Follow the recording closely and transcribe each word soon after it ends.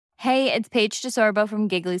Hey, it's Paige DeSorbo from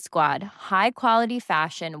Giggly Squad. High quality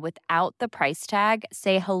fashion without the price tag.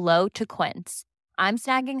 Say hello to Quince. I'm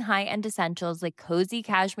snagging high-end essentials like cozy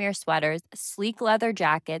cashmere sweaters, sleek leather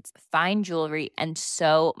jackets, fine jewelry, and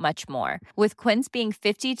so much more. With Quince being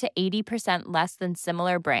 50 to 80% less than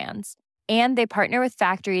similar brands. And they partner with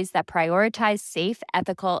factories that prioritize safe,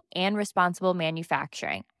 ethical, and responsible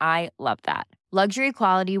manufacturing. I love that. Luxury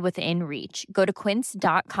quality within reach. Go to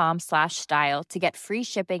quince.com/style to get free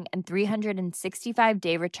shipping and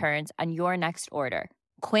 365-day returns on your next order.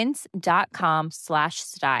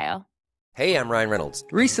 Quince.com/style. Hey, I'm Ryan Reynolds.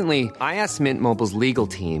 Recently, I asked Mint Mobile's legal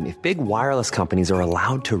team if big wireless companies are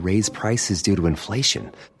allowed to raise prices due to inflation.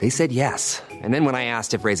 They said yes. And then when I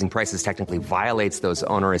asked if raising prices technically violates those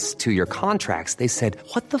onerous two-year contracts, they said,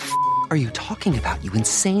 "What the f*** are you talking about, you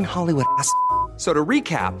insane Hollywood ass?" So to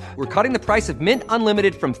recap, we're cutting the price of Mint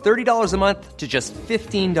Unlimited from $30 a month to just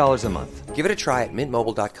 $15 a month. Give it a try at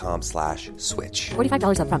mintmobile.com/switch.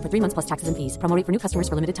 $45 up front for 3 months plus taxes and fees. Promo rate for new customers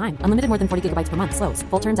for limited time. Unlimited more than 40 gigabytes per month. Slows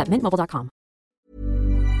full terms at mintmobile.com.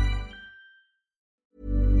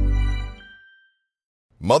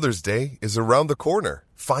 Mother's Day is around the corner.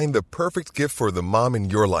 Find the perfect gift for the mom in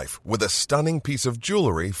your life with a stunning piece of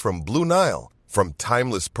jewelry from Blue Nile. From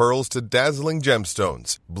timeless pearls to dazzling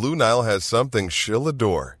gemstones, Blue Nile has something she'll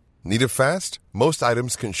adore. Need it fast? Most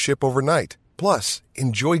items can ship overnight. Plus,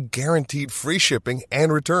 enjoy guaranteed free shipping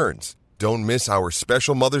and returns. Don't miss our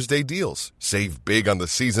special Mother's Day deals. Save big on the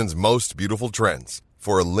season's most beautiful trends.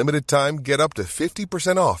 For a limited time, get up to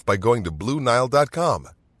 50% off by going to BlueNile.com.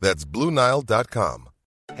 That's BlueNile.com.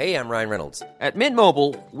 Hey, I'm Ryan Reynolds. At Mint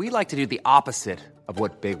Mobile, we like to do the opposite of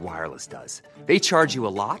what Big Wireless does. They charge you a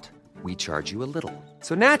lot. We charge you a little.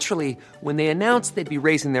 So naturally, when they announced they'd be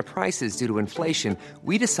raising their prices due to inflation,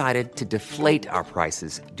 we decided to deflate our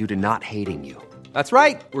prices due to not hating you. That's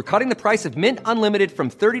right. We're cutting the price of Mint Unlimited from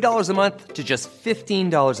 $30 a month to just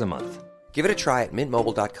 $15 a month. Give it a try at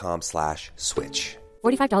mintmobile.com/switch.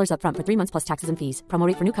 $45 up front for 3 months plus taxes and fees. Promo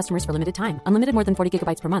rate for new customers for limited time. Unlimited more than 40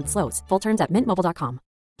 gigabytes per month. Slows full terms at mintmobile.com.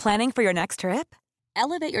 Planning for your next trip?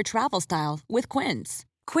 Elevate your travel style with Quince.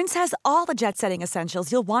 Quince has all the jet-setting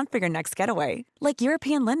essentials you'll want for your next getaway, like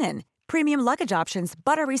European linen, premium luggage options,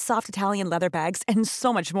 buttery soft Italian leather bags, and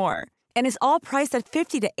so much more. And is all priced at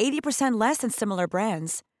 50 to 80% less than similar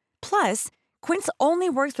brands. Plus, Quince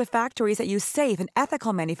only works with factories that use safe and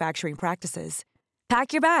ethical manufacturing practices.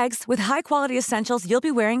 Pack your bags with high-quality essentials you'll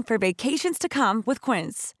be wearing for vacations to come with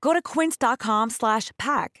Quince. Go to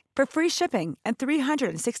quince.com/pack for free shipping and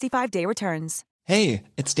 365-day returns. Hey,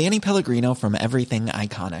 it's Danny Pellegrino from Everything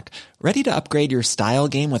Iconic. Ready to upgrade your style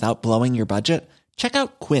game without blowing your budget? Check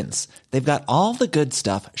out Quince. They've got all the good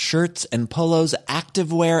stuff, shirts and polos,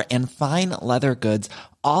 activewear, and fine leather goods,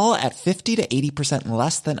 all at 50 to 80%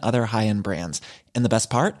 less than other high-end brands. And the best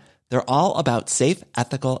part? They're all about safe,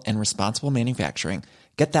 ethical, and responsible manufacturing.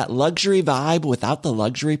 Get that luxury vibe without the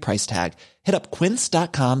luxury price tag. Hit up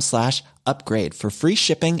quince.com/upgrade for free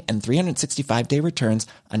shipping and 365-day returns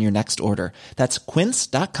on your next order. That's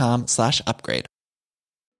quince.com/upgrade.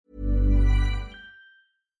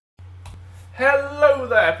 Hello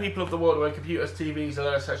there, people of the world where computers, TVs, and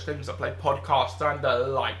other such things that play podcasts and the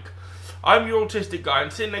like. I'm your autistic guy,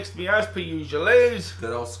 and sitting next to me, as per usual, is...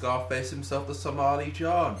 good old Scarface himself, the Somali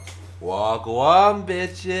John. Wagwan,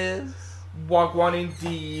 bitches. Wagwan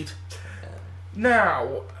indeed.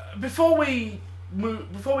 Now, before we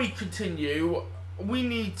continue, we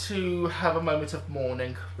need to have a moment of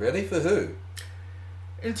mourning. Really? For who?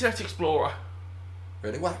 Internet Explorer.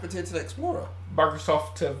 Really? What happened to Internet Explorer?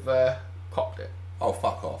 Microsoft have copped it. Oh,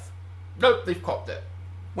 fuck off. Nope, they've copped it.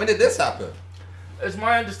 When did this happen? As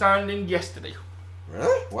my understanding, yesterday.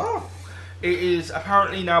 Really? Wow. It is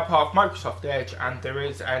apparently now part of Microsoft Edge, and there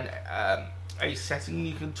is a setting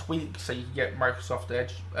you can tweak so you can get Microsoft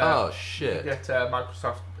Edge. Oh shit! You get not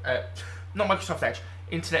Microsoft Edge,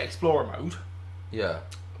 Internet Explorer mode. Yeah.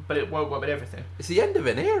 But it won't work with everything. It's the end of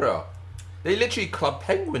an era. They literally Club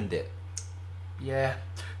Penguined it. Yeah.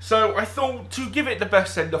 So I thought to give it the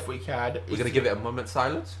best send off we can. We're gonna give it a moment's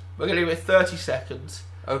silence. We're gonna give it 30 seconds.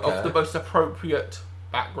 Okay. Of the most appropriate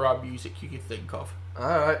background music you could think of.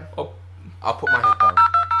 Alright. I'll put my head down.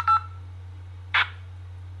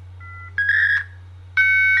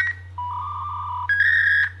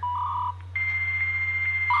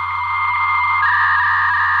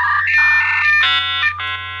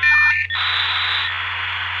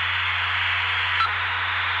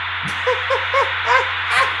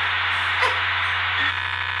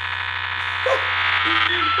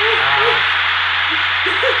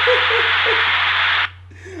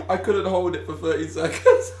 I couldn't hold it for 30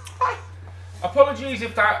 seconds. Apologies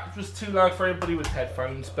if that was too loud for anybody with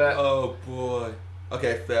headphones, but Oh boy.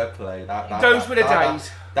 Okay, fair play. Those were the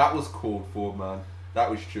days. That was called for, man. That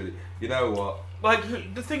was true. You know what?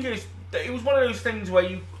 like the thing is, that it was one of those things where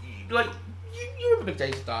you remember the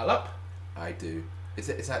days of dial-up. I do.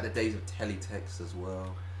 It's like the days of teletext as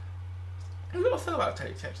well. A little thing about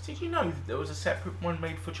teletext. Did you know that there was a separate one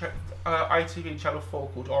made for ITV Channel 4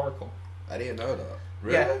 called Oracle? I didn't know that.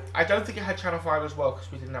 Really? Yeah, I don't think it had Channel 5 as well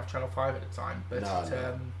because we didn't have Channel 5 at the time. But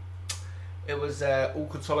No. it was all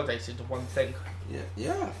consolidated into one thing.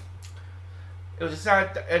 Yeah. It was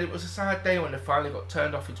a sad day when it finally got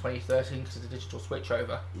turned off in 2013 because of the digital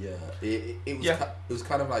switchover. Yeah. It was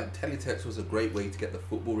kind of like teletext was a great way to get the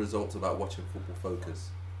football results without watching Football Focus.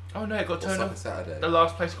 Oh no, it got turned off. Saturday. The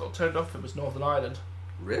last place it got turned off it was Northern Ireland.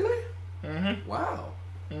 Really? Mhm. Wow.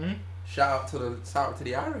 Mhm. Shout out to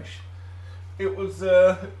the Irish. It was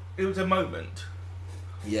a moment.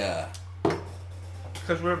 Yeah.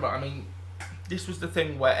 Because remember, I mean, this was the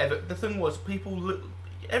thing where the thing was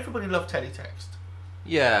everybody loved teletext.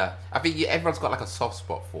 Yeah, I think everyone's got like a soft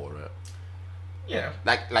spot for it. Yeah.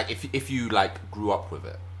 Like if you like grew up with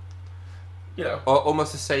it. You know.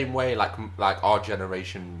 Almost the same way like our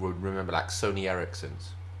generation would remember like Sony Ericssons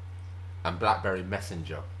and BlackBerry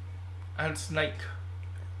Messenger And Snake.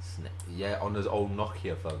 Yeah, on those old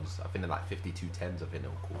Nokia phones. I think they're like 5210s. I think they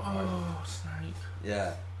were called. Oh, Snake.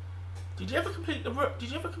 Yeah. Did you ever complete the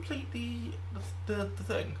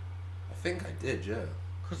thing? I think I did. Yeah.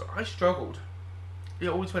 Because I struggled. It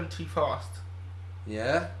always went too fast.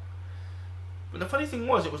 Yeah. But the funny thing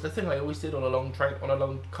was, it was the thing I always did on a long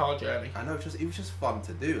car journey. I know, it was just fun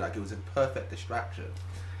to do. Like, it was a perfect distraction.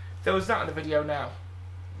 There was that in the video now.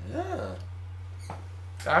 Yeah.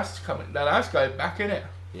 That's coming. Now that's going back in it.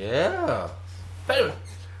 Yeah. But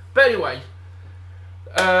anyway,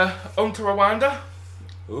 on to Rwanda.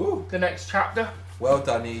 Ooh. The next chapter. Well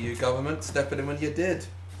done, EU government, stepping in when you did.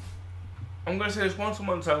 I'm going to say this once and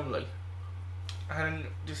once only. And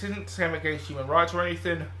this isn't the same against human rights or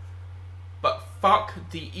anything. But fuck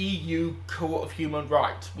the EU Court of Human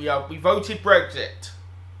Rights. We voted Brexit.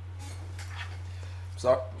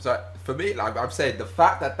 So for me, like I'm saying, the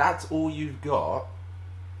fact that that's all you've got,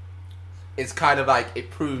 it's kind of like it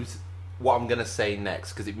proves what I'm gonna say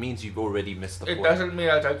next because it means you've already missed the point. It doesn't mean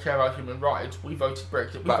I don't care about human rights. We voted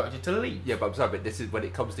Brexit. We voted to leave. Yeah, but I'm sorry, but this is when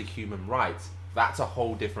it comes to human rights. That's a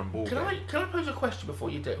whole different ballgame. Can I pose a question before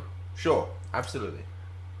you do? Sure, absolutely.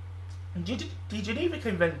 The Geneva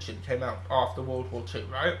Convention came out after World War II,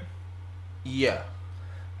 right? Yeah.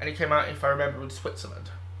 And it came out, if I remember, in Switzerland.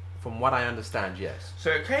 From what I understand, yes. So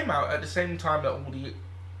it came out at the same time that all the...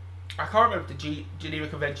 I can't remember if the Geneva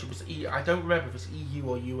Convention was... I don't remember if it's EU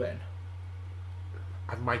or UN.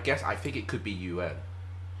 And my guess, I think it could be UN.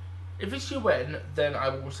 If it's UN, then I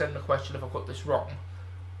will send the question if I've got this wrong.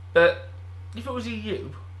 But if it was EU,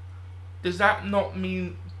 does that not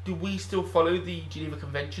mean... Do we still follow the Geneva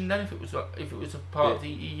Convention then if it was a part of the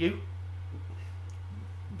EU?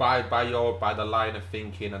 By the line of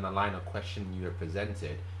thinking and the line of question you have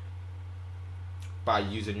presented, by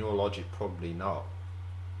using your logic, probably not.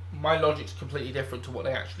 My logic's completely different to what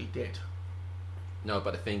they actually did. No,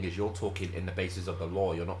 but the thing is, you're talking in the basis of the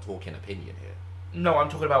law. You're not talking opinion here. No, I'm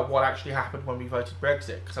talking about what actually happened when we voted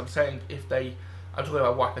Brexit. Because I'm saying I'm talking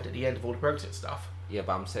about what happened at the end of all the Brexit stuff. Yeah,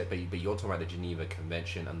 but I'm saying, but you're talking about the Geneva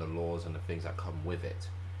Convention and the laws and the things that come with it.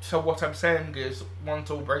 So what I'm saying is, once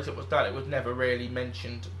all Brexit was done, it was never really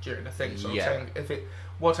mentioned during the thing. So yeah.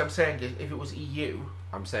 What I'm saying is, if it was EU,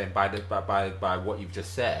 I'm saying by what you've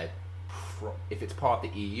just said, if it's part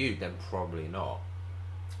of the EU, then probably not,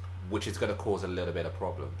 which is going to cause a little bit of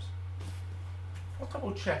problems. I'll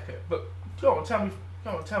double check it. But go on, tell me.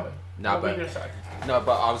 No, what were you gonna say? No,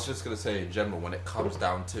 but I was just going to say in general, when it comes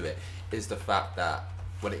down to it, is the fact that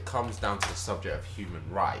when it comes down to the subject of human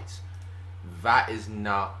rights, that is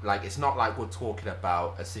not like, it's not like we're talking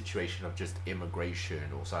about a situation of just immigration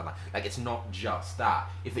or something like it's not just that.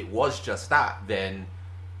 If it was just that, then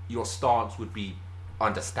your stance would be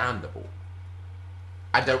understandable.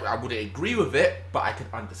 I wouldn't agree with it, but I could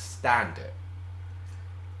understand it.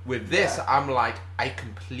 With this, yeah. I'm like, I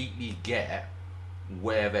completely get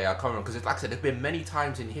where they are coming from, because like I said, there's been many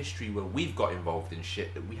times in history where we've got involved in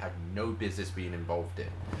shit that we had no business being involved in,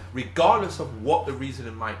 regardless of what the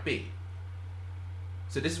reasoning might be.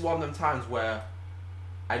 So this is one of them times where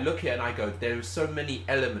I look at it and I go, there are so many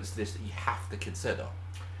elements to this that you have to consider.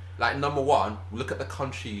 Like, number one, look at the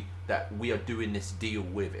country that we are doing this deal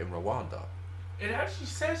with in Rwanda. It actually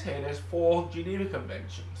says here there's 4 Geneva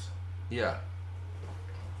Conventions. Yeah.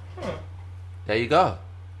 Huh. There you go.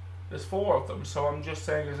 There's 4 of them, so I'm just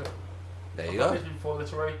saying, there you go. There's been 4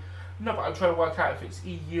 literary. No, but I'm trying to work out if it's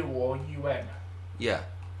EU or UN. Yeah.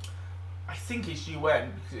 I think it's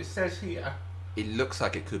UN because it says here. It looks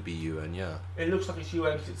like it could be UN, yeah. It looks like it's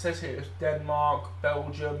UN because it says here it's Denmark,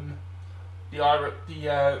 Belgium, the Ivory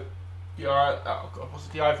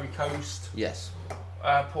Coast. Yes.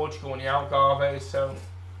 Portugal and the Algarve, so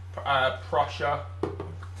Prussia.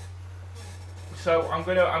 So I'm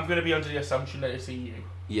gonna be under the assumption that it's EU.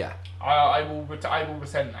 Yeah. I will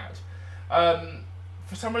resent that.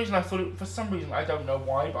 For some reason I don't know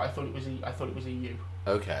why, but I thought it was EU.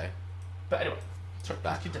 Okay. But anyway, sorry,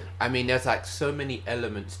 let's continue. I mean, there's like so many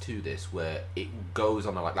elements to this where it goes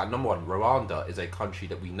on like number one, Rwanda is a country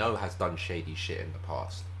that we know has done shady shit in the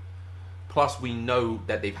past. Plus, we know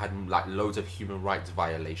that they've had like loads of human rights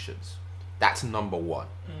violations. That's number one.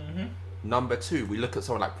 Mm-hmm. Number two, we look at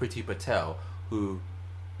someone like Priti Patel, who,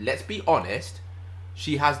 let's be honest,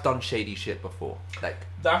 she has done shady shit before. Like,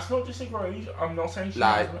 that's not disagreed. I'm not saying she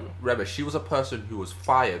like, hasn't. remember, she was a person who was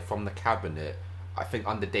fired from the cabinet, I think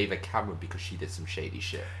under David Cameron, because she did some shady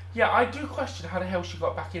shit. Yeah, I do question how the hell she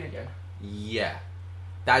got back in again. Yeah,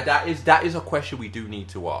 that is a question we do need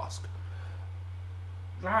to ask.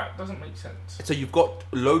 That doesn't make sense. So you've got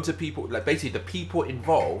loads of people, like basically the people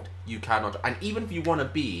involved, you cannot, and even if you want to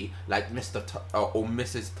be like Mr. Or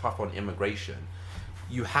Mrs. Tough on immigration,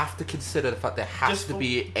 you have to consider the fact there has to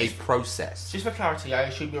be a process. Just for clarity, I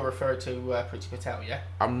assume you're referring to Priti Patel, yeah?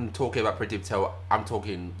 I'm talking about Priti Patel. I'm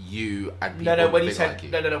talking you and people. No, when you said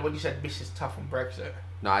said when you said Mrs. Tough on Brexit.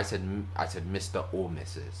 No, I said Mr. or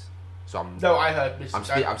Mrs. So I heard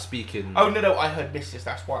Mrs. I'm speaking. Oh no, I heard Mrs.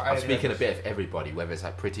 That's why I'm speaking a bit of everybody, whether it's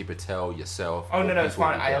like Priti Patel, yourself. Oh no, it's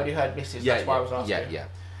fine. I only heard Mrs. That's why I was asking. Yeah.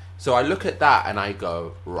 So I look at that and I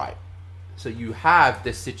go, right. So you have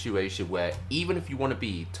this situation where even if you want to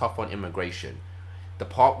be tough on immigration, the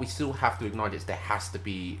part we still have to acknowledge is there has to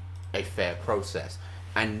be a fair process.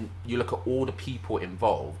 And you look at all the people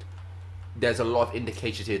involved, there's a lot of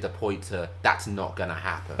indications here to point to that's not going to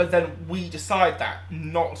happen. But then we decide that,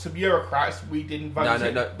 not some bureaucrats. We didn't vote.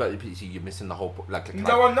 No. But you're missing the whole point. Like, I'm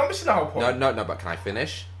not missing the whole point. No. But can I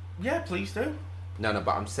finish? Yeah, please do. No.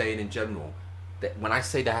 But I'm saying in general that when I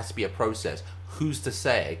say there has to be a process, who's to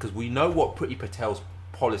say? Because we know what Priti Patel's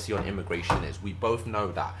policy on immigration is. We both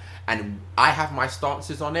know that. And I have my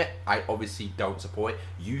stances on it. I obviously don't support it.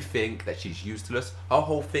 You think that she's useless. Her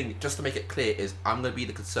whole thing, just to make it clear, is I'm going to be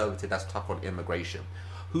the conservative that's tough on immigration.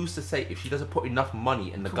 Who's to say if she doesn't put enough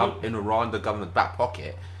money in the Rwanda government's back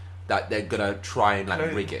pocket that they're going to try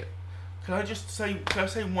and rig it? Can I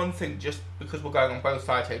say one thing, just because we're going on both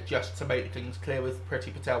sides here, just to make things clear with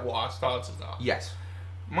Priti Patel what our stances are? Yes.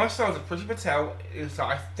 My stance with Priti Patel is that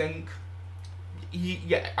I think,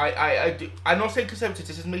 I do. I'm not saying conservative.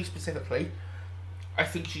 This is me specifically. I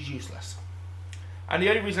think she's useless, and the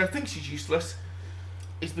only reason I think she's useless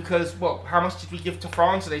is because, well, how much did we give to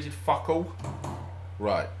France and they did fuck all?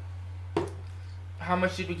 Right. How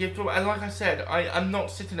much did we give to them? And like I said, I'm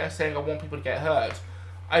not sitting there saying I want people to get hurt.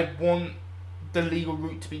 I want the legal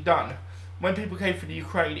route to be done. When people came from the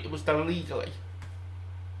Ukraine, it was done legally.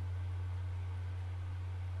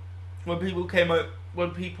 When people came over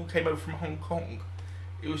from Hong Kong,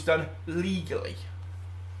 it was done legally.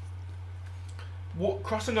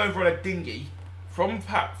 Crossing over on a dinghy from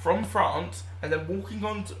France and then walking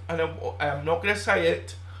on to, and I'm not going to say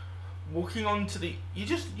it, walking on to the...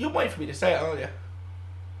 You're waiting for me to say it, aren't you?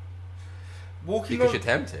 Because you're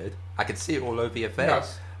tempted. I could see it all over your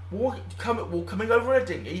face. No. Coming over on a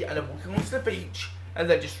dinghy and then walking onto the beach and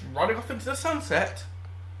then just running off into the sunset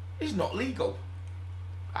is not legal.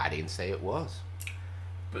 I didn't say it was.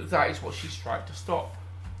 But that is what she's trying to stop.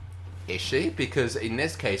 Is she? Because in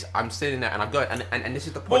this case, I'm sitting there and I'm going, and this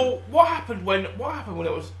is the point. Well, what happened when it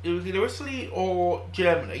was either Italy or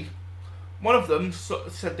Germany? One of them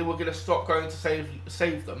said they were going to stop going to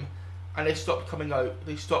save them, and they stopped coming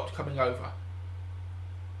over.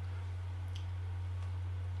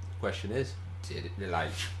 Question is, did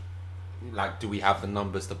it, do we have the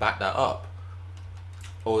numbers to back that up?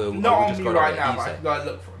 Or not on me right now. I gotta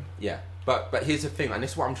look for them. Yeah, but here's the thing, and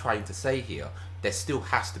this is what I'm trying to say here. There still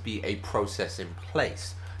has to be a process in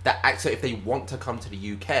place. So if they want to come to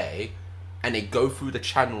the UK and they go through the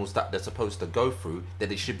channels that they're supposed to go through, then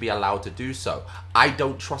they should be allowed to do so. I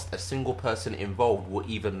don't trust a single person involved will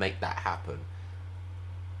even make that happen.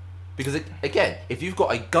 Because again, if you've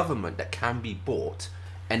got a government that can be bought,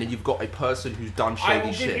 and then you've got a person who's done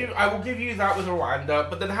shady shit. I will give you that with Rwanda,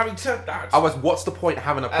 but then having said that... what's the point of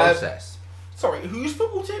having a process? Sorry, whose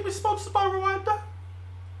football team is sponsored by Rwanda?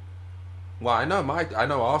 Well, I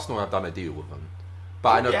know Arsenal have done a deal with them. But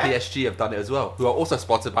I know PSG have done it as well, who are also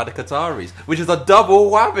sponsored by the Qataris, which is a double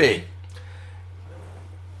whammy.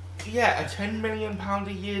 Yeah, a £10 million a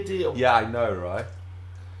year deal. Yeah, I know, right?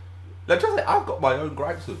 Like, just like, I've got my own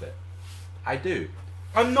gripes with it. I do.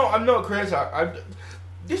 I'm not a criticism.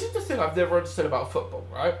 This is the thing I've never understood about football,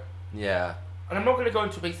 right? Yeah. And I'm not going to go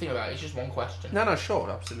into a big thing about it. It's just one question. No, sure,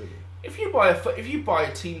 absolutely. If you buy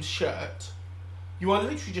a team's shirt, you are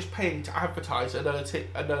literally just paying to advertise another thing.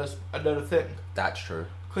 That's true.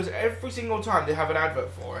 Because every single time they have an advert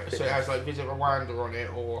for it, so it has like Visit Rwanda on it,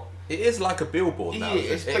 or it is like a billboard now.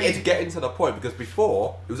 It's getting to the point, because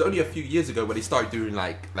before it was only a few years ago when they started doing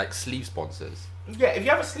like sleeve sponsors. Yeah, if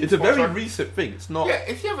you have a sleeve it's sponsor, a very recent thing. It's not. Yeah,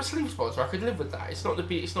 if you have a sleeve sponsor, I could live with that. It's not the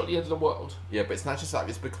end of the world. Yeah, but it's not just like,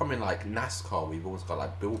 it's becoming like NASCAR. We've always got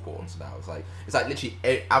like billboards now. It's like literally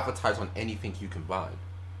advertise on anything you can buy.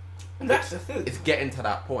 And that's the thing. It's getting to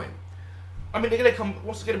that point. I mean, they're gonna come.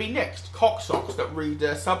 What's going to be next? Cock socks that read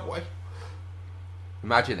Subway.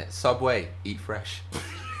 Imagine it. Subway, eat fresh.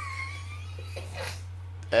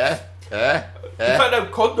 In fact, no,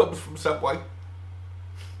 condoms from Subway.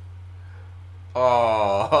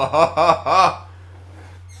 Oh.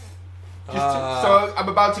 So I'm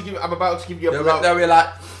about to give you a blow. No, we're like,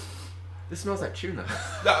 this smells like tuna.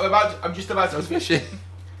 No, I'm just about to. Smells fishy.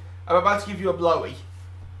 I'm about to give you a blowy.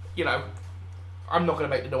 You know, I'm not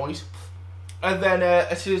going to make the noise. And then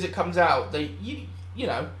as soon as it comes out, you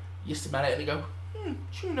smell it and they go,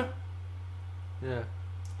 tuna. Yeah. It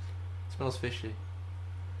smells fishy.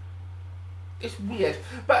 It's weird,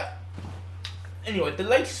 but anyway, the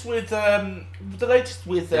latest with but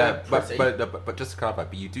just to clarify,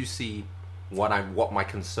 but you do see what my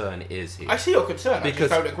concern is here. I see your concern.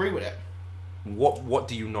 Because I just don't agree with it. What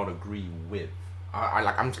do you not agree with?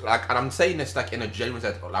 I'm saying this like in a genuine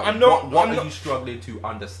sense. Like, what are you struggling to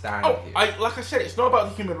understand here? Like I said, it's not about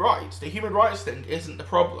the human rights. The human rights thing isn't the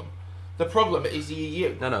problem. The problem is the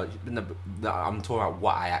EU. No, I'm talking about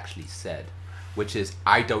what I actually said, which is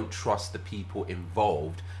I don't trust the people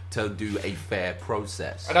involved to do a fair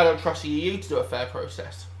process. And I don't trust the EU to do a fair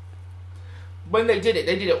process. When they did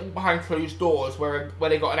it all behind closed doors, where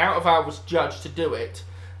they got an out-of-hours judge to do it,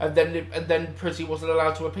 and then Prissy wasn't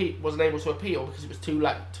able to appeal because it was too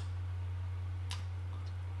late.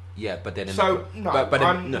 Yeah, but then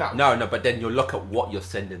but then you look at what you're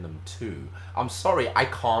sending them to. I'm sorry, I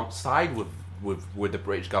can't side with the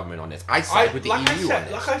British government on this. I side with the EU on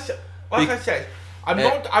this. Like I said, I'm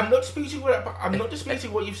not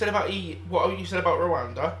disputing what you've said about what you said about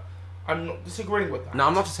Rwanda. I'm not disagreeing with that. No,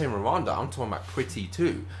 I'm not just saying Rwanda. I'm talking about Pretty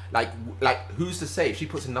too. Like who's to say if she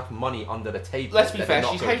puts enough money under the table? Let's be fair.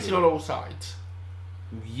 She's hated on all sides.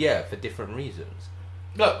 Yeah, for different reasons.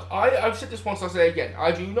 Look, I've said this once. I'll say it again.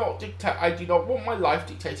 I do not want my life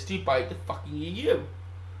dictated to by the fucking EU.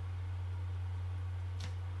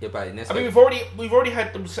 Yeah, but in this, I mean, we've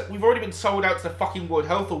already been sold out to the fucking World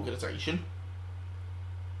Health Organization.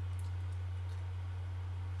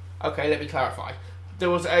 Okay, let me clarify. There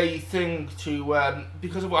was a thing to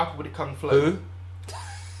because of what happened with the Kung Flu. Who?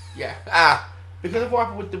 Yeah. Because of what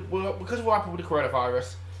happened with the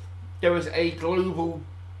coronavirus, there was a global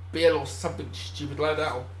bill or something stupid like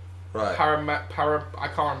that. Right. I can't remember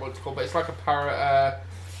what it's called, but it's like a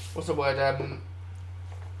what's the word?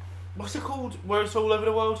 What's it called? Where it's all over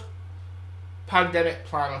the world? Pandemic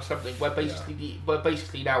plan or something. Where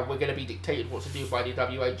basically now we're going to be dictated what to do by the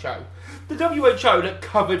WHO. The WHO that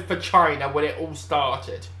covered for China when it all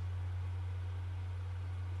started.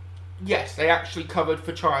 Yes, they actually covered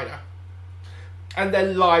for China, and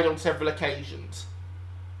then lied on several occasions.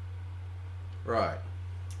 Right.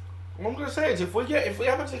 What I'm going to say is, if we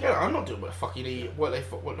happen to get, I'm not doing what the fucking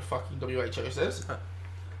WHO says.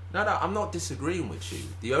 No, I'm not disagreeing with you.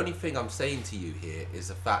 The only thing I'm saying to you here is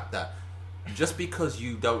the fact that just because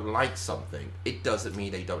you don't like something, it doesn't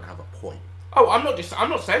mean they don't have a point. Oh, I'm not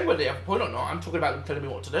saying whether they have a point or not. I'm talking about them telling me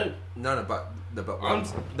what to do.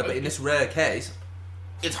 But in this rare case,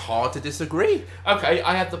 it's hard to disagree. Okay,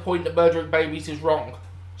 I have the point that murdering babies is wrong.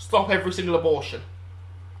 Stop every single abortion.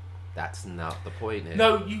 That's not the point here.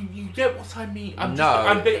 No, you get what I mean.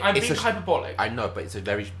 I'm being hyperbolic. I know, but it's a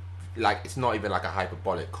very, it's not even like a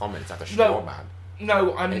hyperbolic comment. It's like a straw man.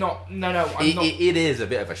 No, I'm not. I'm not. It is a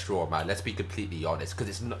bit of a straw man. Let's be completely honest,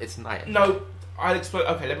 because it's not. No, I'll explain.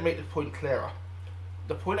 Okay, let me make the point clearer.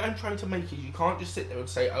 The point I'm trying to make is you can't just sit there and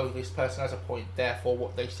say, "Oh, this person has a point, therefore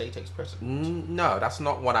what they say takes precedence." No, that's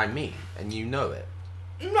not what I mean, and you know it.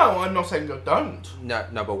 No, I'm not saying you don't. No,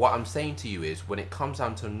 but what I'm saying to you is, when it comes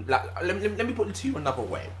down to, let me put it to you another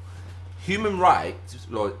way. Human rights,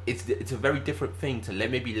 Lord, it's a very different thing to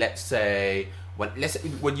let's say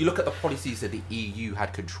when you look at the policies that the EU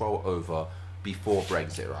had control over before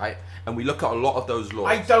Brexit, right? And we look at a lot of those laws.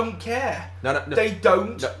 I don't care. No. They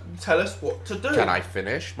don't tell us what to do. Can I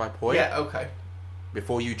finish my point? Yeah, okay.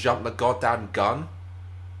 Before you jump the goddamn gun?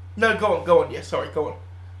 No, go on. Yeah, sorry, go on.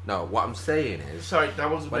 No, what I'm saying is... Sorry, that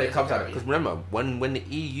wasn't... When it comes out... Because remember, when the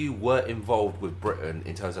EU were involved with Britain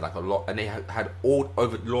in terms of like a lot... And they had all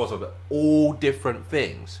over laws over all different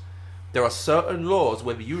things. There are certain laws,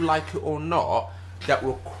 whether you like it or not, that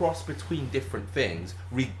will cross between different things,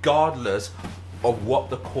 regardless of what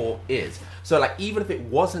the court is. So like, even if it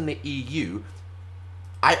wasn't the EU,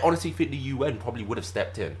 I honestly think the UN probably would have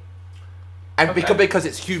stepped in. And because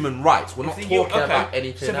it's human rights. We're not talking about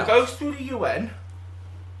anything else. So if it goes through the UN...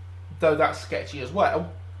 though that's sketchy as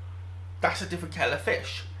well, that's a different kettle of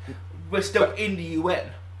fish. We're still in the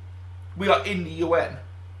UN. We are in the UN.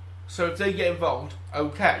 So if they get involved,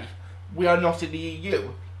 okay, we are not in the EU.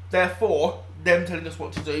 Therefore, them telling us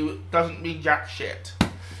what to do doesn't mean jack shit.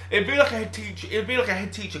 It'd be like a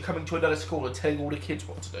head teacher coming to another school and telling all the kids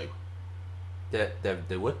what to do.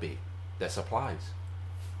 There would be. There's supplies.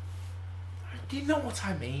 Do you know what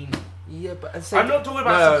I mean? Yeah, but I'm not talking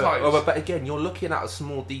about supplies. But again, you're looking at a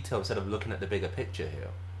small detail instead of looking at the bigger picture here.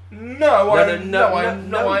 No,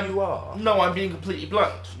 you are. No, I'm being completely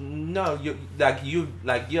blunt. No,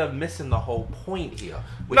 you're missing the whole point here.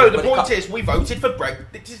 No, the point is we voted for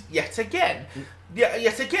Brexit yet again.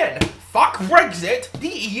 Yet again. Fuck Brexit. The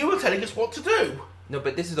EU are telling us what to do. No,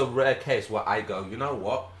 but this is a rare case where I go, you know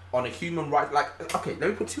what? On a human right, like, okay, let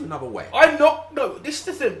me put you another way. No, this is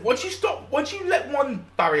the thing. Once you let one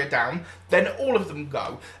barrier down, then all of them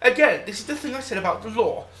go. Again, this is the thing I said about the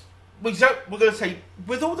law. We're going to say,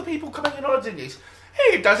 with all the people coming in on this,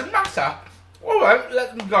 hey, it doesn't matter. All right,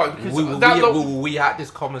 let them go. We had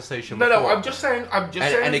this conversation before. No, I'm just saying.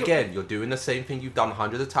 And again, you're doing the same thing you've done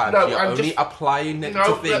hundreds of times. No, you're only applying it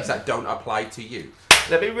to things that don't apply to you.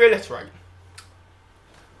 Let me reiterate.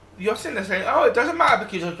 You're sitting there saying, oh, it doesn't matter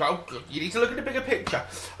because you need to look at the bigger picture.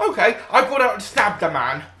 Okay, I've gone out and stabbed a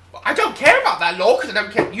man. I don't care about that law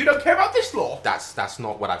because you don't care about this law. That's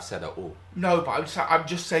not what I've said at all. No, but I'm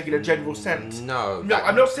just saying in a general sense. No,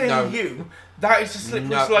 I'm not saying you. That is the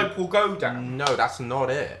slippery slope we'll go down. No, that's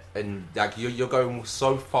not it. And like you're going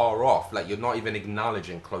so far off, like you're not even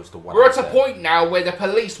acknowledging close to what. We're at a point now where the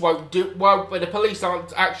police where the police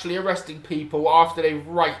aren't actually arresting people after they've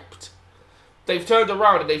raped. They've turned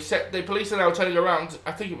around and the police are now turning around.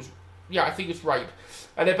 I think it's rape,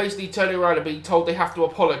 and they're basically turning around and being told they have to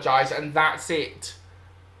apologise, and that's it.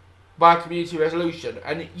 By community resolution,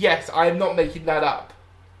 and yes, I am not making that up.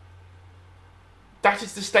 That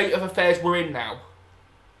is the state of affairs we're in now.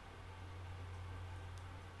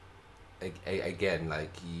 Again,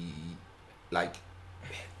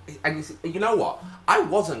 and you know what? I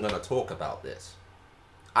wasn't gonna talk about this.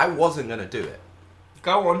 I wasn't gonna do it.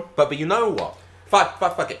 Go on. But you know what?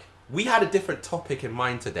 Fuck it. We had a different topic in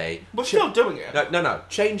mind today. We're still doing it. No.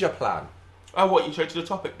 Change your plan. Oh, what? You changed the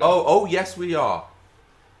topic then? Oh, yes, we are.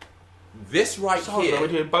 This here... Are we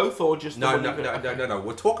doing both or just... No.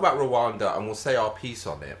 We'll talk about Rwanda and we'll say our piece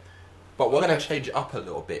on it. But we're going to change it up a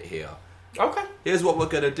little bit here. Okay. Here's what we're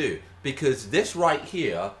going to do. Because this right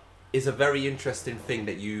here is a very interesting thing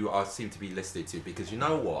that you seem to be listening to. Because you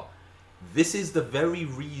know what? This is the very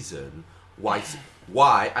reason...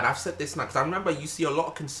 Why? And I've said this now because I remember you see a lot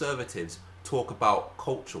of conservatives talk about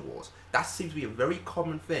culture wars. That seems to be a very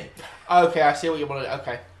common thing. Okay, I see what you want to do.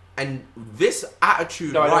 Okay. And this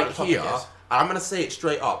attitude right here, and I'm going to say it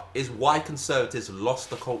straight up, is why conservatives lost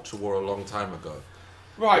the culture war a long time ago.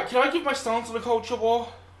 Right, can I give my stance on the culture war?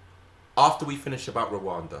 After we finish about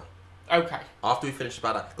Rwanda. Okay. After we finish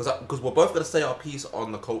about that. Because we're both going to say our piece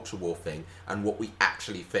on the culture war thing and what we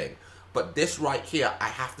actually think. But this right here, I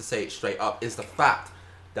have to say it straight up, is the fact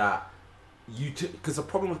that because the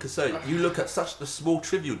problem with conservatives, you look at such the small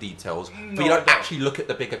trivial details, but you don't actually look at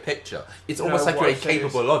the bigger picture. It's almost like you're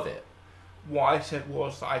incapable of it. What I said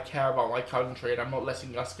was that I care about my country and I'm not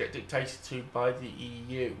letting us get dictated to by the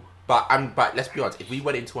EU. But let's be honest, if we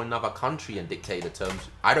went into another country and dictated terms,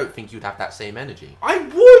 I don't think you'd have that same energy. I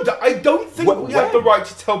would! I don't think we have the right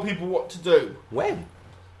to tell people what to do. When?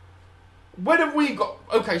 When have we got...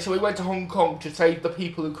 Okay, so we went to Hong Kong to save the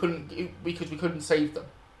people who couldn't... because we couldn't save them.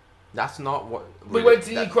 That's not what... We went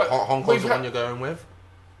to Ukraine... Hong Kong's the one you're going with?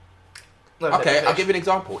 No, okay, I'll give you an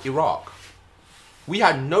example. Iraq. We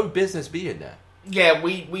had no business being there. Yeah,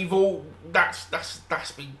 we've all... That's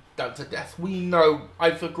been done to death. We know...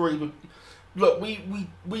 I've agreed with... Look,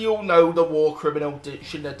 we all know the war criminal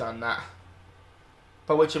shouldn't have done that.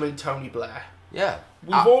 By which I mean Tony Blair. Yeah.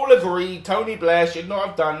 We've all agreed Tony Blair should not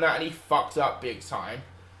have done that, and he fucked up big time.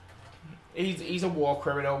 He's a war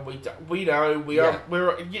criminal. We know.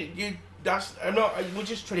 We're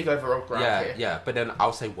just treading over old ground here. Yeah. But then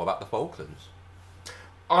I'll say, what about the Falklands?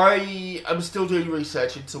 I am still doing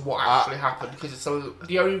research into what actually happened because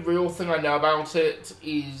the only real thing I know about it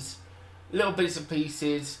is little bits and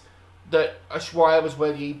pieces that Ushuaia was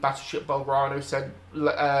where the battleship Belgrano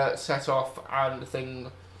set off, and the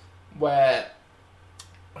thing where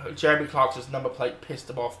Jeremy Clarkson's number plate pissed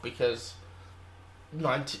them off because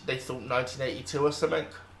they thought 1982 or something.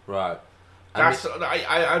 Right.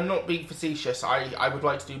 I'm not being facetious. I would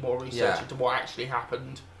like to do more research into what actually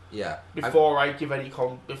happened. Yeah. Before I give my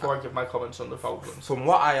comments on the Falklands. From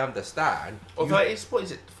what I understand, although it's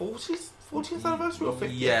 40th anniversary or 50th?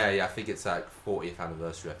 Yeah, I think it's like 40th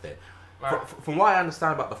anniversary. I think. Right. From what I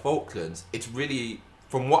understand about the Falklands, it's really,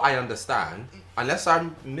 from what I understand, unless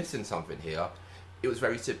I'm missing something here, it was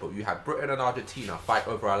very simple. You had Britain and Argentina fight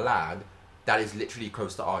over a land that is literally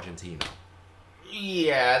close to Argentina.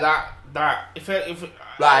 Yeah, if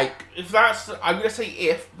that's, I'm gonna say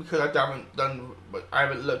if, because I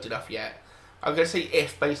haven't looked enough yet. I'm gonna say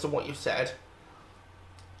if based on what you've said.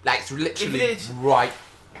 Like it's literally right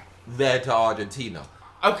there to Argentina.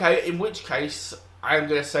 Okay, in which case I'm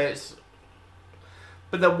gonna say it's.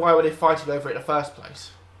 But then why were they fighting over it in the first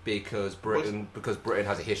place? Because Britain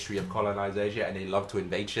has a history of colonisation and they love to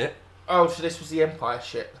invade shit. Oh, so this was the Empire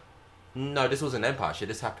shit. No, this wasn't Empire shit.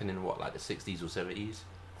 This happened in what, like the 60s or 70s?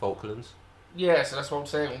 Falklands? Yeah, so that's what I'm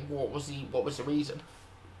saying. What was the reason?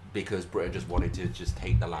 Because Britain just wanted to just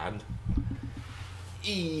take the land.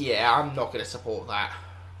 Yeah, I'm not going to support that.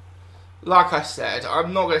 Like I said,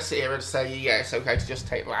 I'm not going to sit here and say, yeah, it's okay to just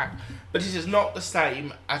take land. But this is not the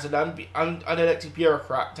same as an unelected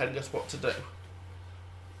bureaucrat telling us what to do.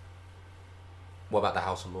 What about the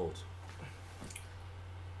House of Lords?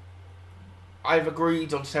 I've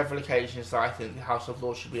agreed on several occasions that I think the House of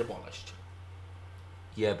Lords should be abolished.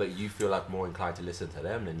 Yeah, but you feel like more inclined to listen to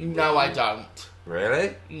them than you. No, I don't.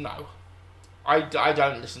 Really? No, I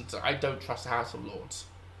don't listen to. I don't trust the House of Lords.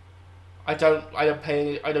 I don't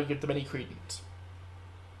give them any credence.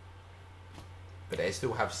 But they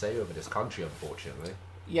still have say over this country, unfortunately.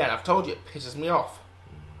 Yeah, and I've told you, it pisses me off.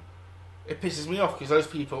 It pisses me off because those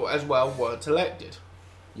people as well weren't elected.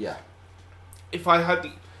 Yeah. If I had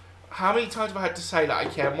the... How many times have I had to say that I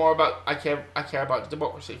care about the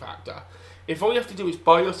democracy factor? If all you have to do is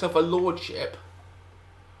buy yourself a lordship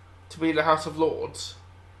to be in the House of Lords,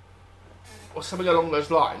 or something along those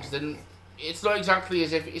lines, then it's not exactly a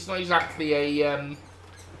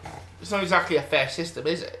fair system,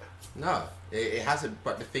 is it? No, it hasn't.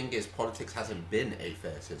 But the thing is, politics hasn't been a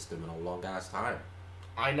fair system in a long ass time.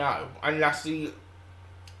 I know, and that's the.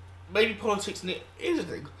 Maybe politics is a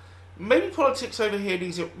thing. Maybe politics over here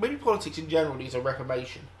maybe politics in general needs a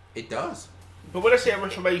reformation. It does. But when I say a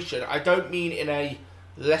reformation, I don't mean in a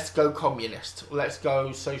let's go communist, let's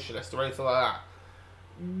go socialist, or anything like that.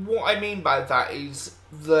 What I mean by that is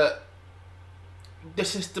that the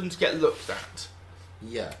systems get looked at.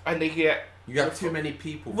 Yeah. And they get... You have too many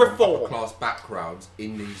people from upper class backgrounds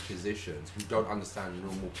in these positions who don't understand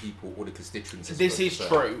normal people or the constituencies. This is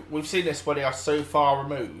true. We've seen this when they are so far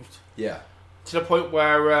removed. Yeah. To the point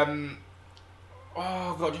where,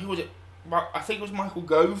 oh God, who was it? I think it was Michael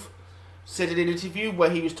Gove said in an interview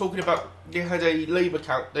where he was talking about they had a Labour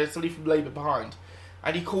count, there's somebody from Labour behind,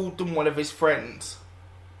 and he called them one of his friends.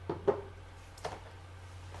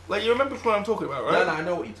 Like, you remember what I'm talking about, right? No, I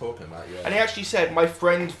know what you're talking about, yeah. And he actually said, my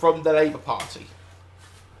friend from the Labour Party.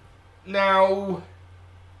 Now,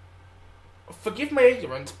 forgive my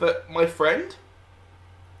ignorance, but my friend?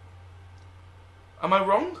 Am I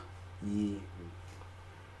wrong? Yeah.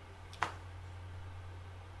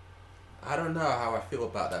 I don't know how I feel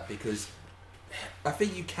about that, because I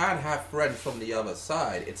think you can have friends from the other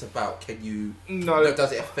side. It's about,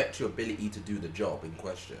 does it affect your ability to do the job in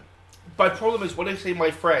question? My problem is when I say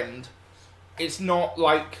my friend, it's not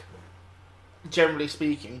like, generally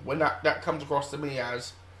speaking, when that comes across to me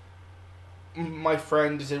as my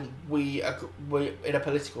friend is in we in a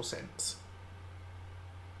political sense.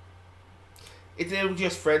 If they were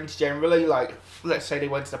just friends generally, like let's say they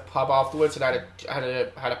went to the pub afterwards and had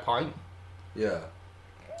a pint. Yeah.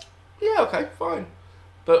 Yeah, okay, fine.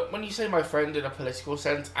 But when you say my friend in a political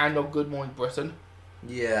sense and on Good Morning Britain,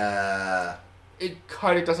 yeah, it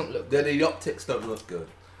kind of doesn't look good. The optics don't look good.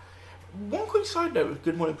 One quick side note with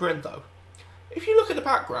Good Morning Britain, though. If you look at the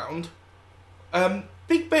background,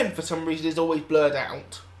 Big Ben, for some reason, is always blurred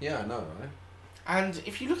out. Yeah, I know, right? And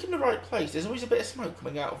if you look in the right place, there's always a bit of smoke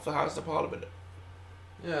coming out of the House of Parliament.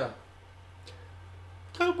 Yeah.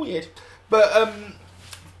 Kind of weird. But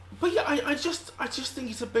yeah, I just think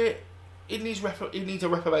it's a bit... It needs a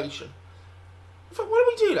reformation. In fact, why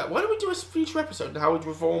don't we do that? Why don't we do a future episode on how we'd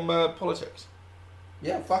reform politics?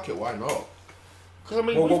 Yeah, fuck it, why not? Because I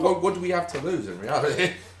mean, what do we have to lose in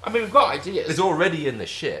reality? I mean, we've got ideas. It's already in the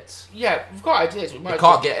shits. Yeah, we've got ideas. It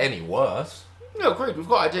can't get any worse. No, agreed. We've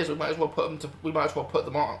got ideas. We might as well put them. We might as well put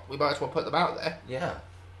them on. We might as well put them out there. Yeah.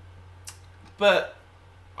 But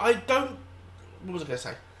I don't. What was I going to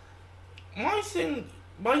say?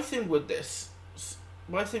 My thing with this.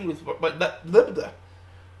 My thing with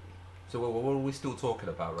So what are we still talking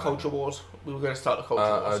about, right? Culture wars. We were going to start the culture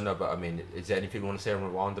wars. Oh no, but I mean, is there anything you want to say on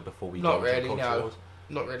Rwanda before we Not go really, into culture no. wars?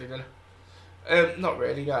 Not really, no. Not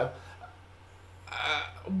really, no.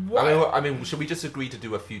 What? I mean, should we just agree to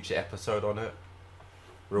do a future episode on it?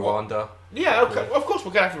 Rwanda. Yeah, okay. Well, of course,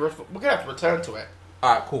 we're gonna have to return to it.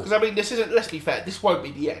 All right, cool. Because I mean, this isn't. Let's be fair. This won't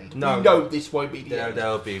be the end. No, we know this won't be the end.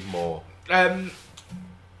 There'll be more.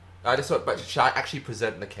 I just thought, but should I actually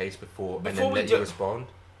present the case before and then let you respond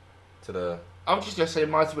to the? I'm just gonna say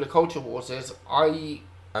my thing with the culture wars is I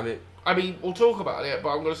mean, we'll talk about it, but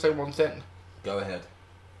I'm gonna say one thing. Go ahead.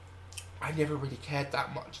 I never really cared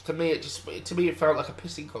that much. To me, it felt like a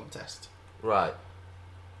pissing contest. Right.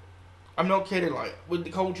 I'm not kidding. Like with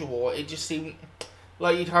the culture war, it just seemed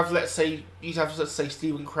like you'd have let's say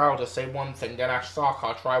Steven Crowder say one thing, then Ash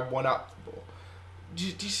Sarkar try one up. Do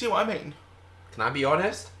you see what I mean? Can I be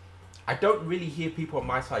honest? I don't really hear people on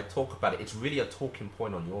my side talk about it. It's really a talking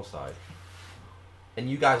point on your side, and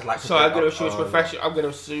you guys like. So I'm going to assume it's refreshing. I'm going to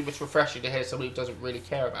assume it's refreshing to hear somebody who doesn't really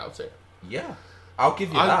care about it. Yeah, I'll give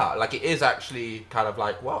you that. Like it is actually kind of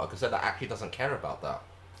like wow, because that actually doesn't care about that.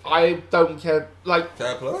 I don't care. Like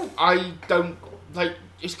fair play. I don't like.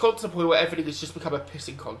 It's got to the point where everything has just become a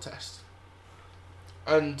pissing contest,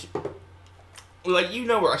 and like you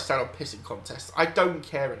know where I stand on pissing contests. I don't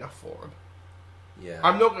care enough for them. Yeah.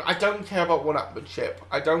 I don't care about one-upmanship.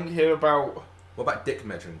 I don't care about. What about dick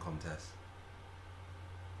measuring contests?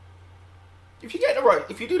 If you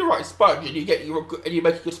do the right sponge and you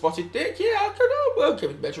make a good spotted dick, yeah, I'm okay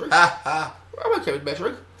with measuring. I'm okay with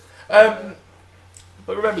measuring.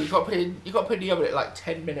 But remember, you got to put in the oven at like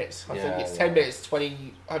 10 minutes. I think it's 10 minutes,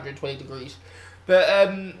 120 degrees. But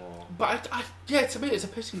I to me, it's a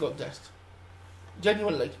pissing contest.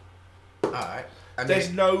 Genuinely. All right.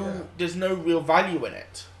 There's no real value in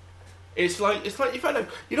it. It's like if I know,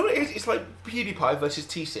 you know what it is? It's like PewDiePie versus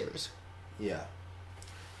T-Series. Yeah.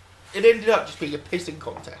 It ended up just being a pissing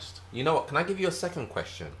contest. You know what? Can I give you a second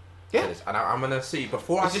question? Yeah. And I'm gonna see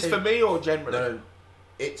before. Is this for me or generally? No,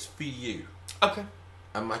 it's for you. Okay.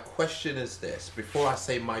 And my question is this: before I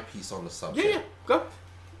say my piece on the subject, yeah, go.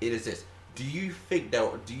 It is this: Do you think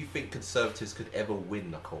conservatives could ever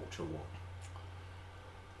win the culture war?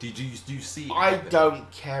 Do you see? I don't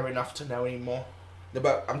care enough to know anymore. No,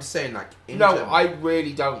 but I'm just saying, like. I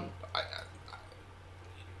really don't.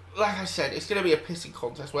 Like I said, it's going to be a pissing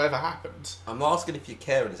contest, whatever happens. I'm not asking if you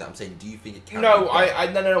care in this. I'm saying, do you think it can? No,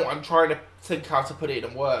 no. I'm trying to think how to put it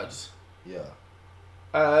in words. Yeah.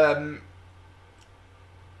 I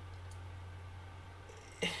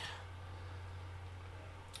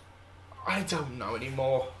don't know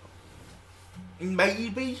anymore.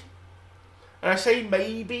 Maybe. And I say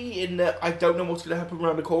maybe in that I don't know what's going to happen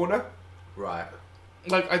around the corner. Right.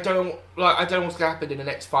 I don't know what's going to happen in the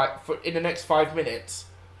next 5 minutes.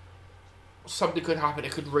 Something could happen.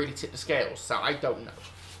 It could really tip the scales. So I don't know.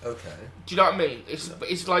 Okay. Do you know what I mean?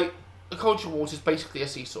 It's like the culture wars is basically a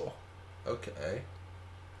seesaw. Okay.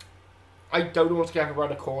 I don't know what's going to happen around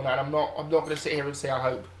the corner, and I'm not going to sit here and say I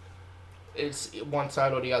hope it's one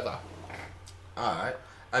side or the other. All right.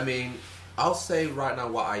 I mean, I'll say right now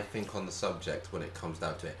what I think on the subject when it comes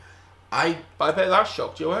down to it. But I bet that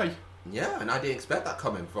shocked you, eh? Yeah, and I didn't expect that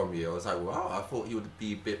coming from you. I was like, wow, I thought you would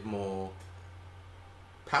be a bit more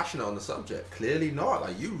passionate on the subject. Clearly not.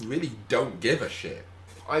 Like, you really don't give a shit.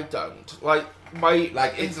 I don't.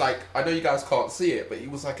 It's like, I know you guys can't see it, but he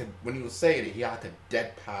was like, when he was saying it, he had a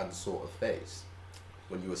deadpan sort of face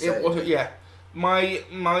when you were saying it. Yeah.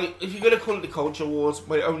 If you're going to call it the culture wars,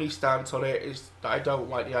 my only stance on it is that I don't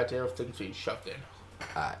like the idea of things being shoved in.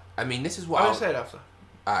 I mean, this is what I'll say it after.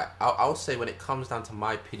 I'll say when it comes down to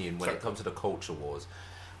my opinion, when it comes to the culture wars,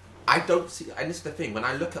 I don't see, and this is the thing, when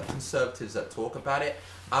I look at conservatives that talk about it,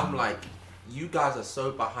 I'm like, you guys are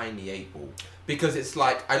so behind the 8 ball. Because it's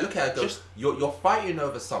like, I look at it and go, you're fighting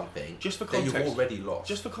over something just for context, that you've already lost.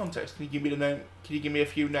 Just for context, can you give me the name? Can you give me a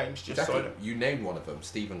few names? Just exactly. so I know? You named one of them,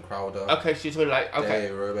 Steven Crowder. Okay, so you're talking like,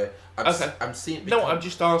 okay. I'm seeing... No, I'm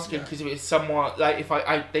just asking because if it's somewhat, like, if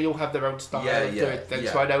they all have their own style of doing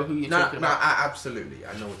things, so I know who you're talking about. No, absolutely,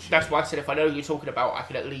 I know what you mean. That's why I said if I know who you're talking about, I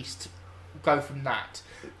can at least go from that.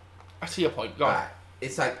 I see your point, go on.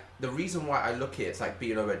 it's like the reason why I look at it's like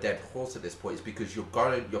beating over a dead horse at this point is because you're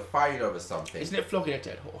fighting over something. Isn't it flogging a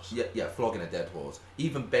dead horse? Yeah, flogging a dead horse.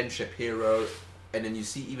 Even Ben Shapiro, and then you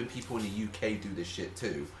see even people in the UK do this shit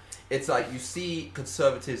too. It's like you see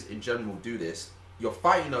conservatives in general do this. You're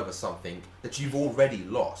fighting over something that you've already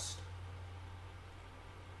lost.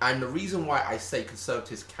 And the reason why I say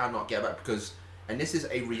conservatives cannot get back, because, and this is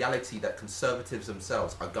a reality that conservatives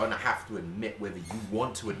themselves are going to have to admit whether you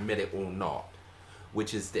want to admit it or not,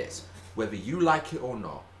 which is this. Whether you like it or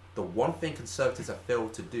not, the one thing conservatives have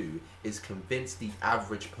failed to do is convince the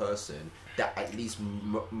average person that at least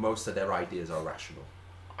most of their ideas are rational.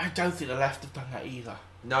 I don't think the left have done that either.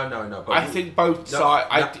 No. But I think both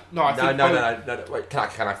sides... No. Wait,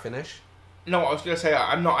 can I finish? No, I was going to say,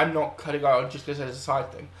 I'm not cutting out just because it's a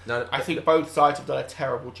side thing. No, I think both sides have done a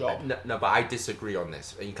terrible job. No, but I disagree on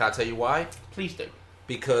this. And can I tell you why? Please do.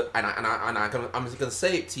 Because I'm gonna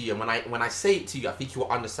say it to you, and when I say it to you, I think you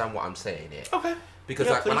will understand what I'm saying here. Okay. Because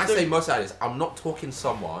yeah, when I say most ideas, I'm not talking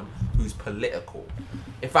someone who's political.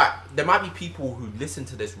 In fact, there might be people who listen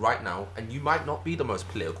to this right now, and you might not be the most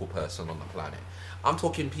political person on the planet. I'm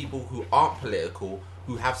talking people who aren't political,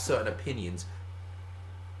 who have certain opinions.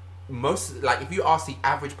 If you ask the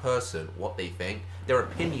average person what they think, their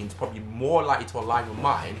opinions probably more likely to align with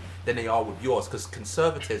mine than they are with yours. Because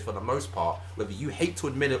conservatives, for the most part, whether you hate to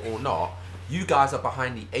admit it or not, you guys are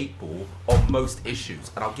behind the 8 ball on most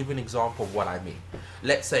issues. And I'll give you an example of what I mean.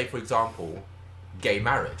 Let's say, for example, gay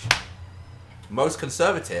marriage. Most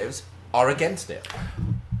conservatives are against it.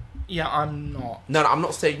 Yeah, I'm not. No, I'm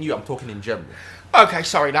not saying you. I'm talking in general. Okay,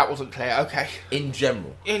 sorry, that wasn't clear. Okay. In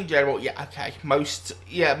general. In general, yeah, okay. Most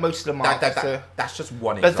of them are. That's just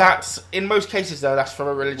one example. But that's, in most cases, though, that's from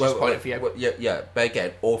a religious point of view. Yeah, but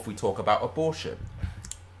again, or if we talk about abortion.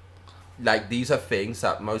 Like, these are things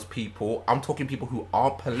that most people, I'm talking people who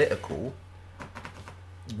aren't political,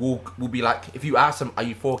 will be like, if you ask them, are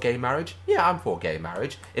you for gay marriage? Yeah, I'm for gay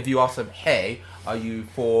marriage. If you ask them, hey, are you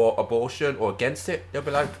for abortion or against it? They'll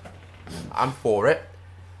be like, I'm for it.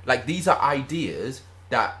 Like, these are ideas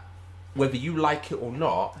that, whether you like it or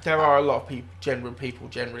not... There are a lot of people, general people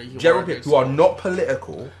who are not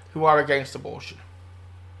political... Who are against abortion.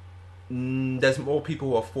 There's more people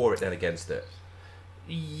who are for it than against it.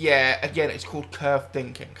 Yeah, again, it's called curved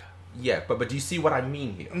thinking. Yeah, but do you see what I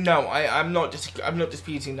mean here? No, I'm not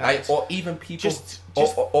disputing that. Or even people...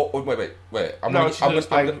 Wait. When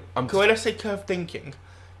I say curved thinking...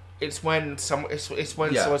 It's when someone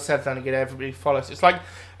said that and again everybody follows. It's like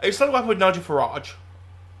what happened with Nigel Farage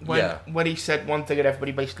when he said one thing and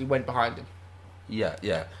everybody basically went behind him. Yeah.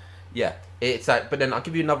 It's like, but then I'll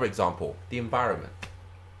give you another example: the environment.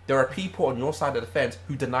 There are people on your side of the fence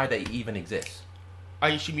who deny that it even exists. I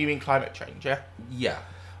assume you mean climate change, yeah? Yeah.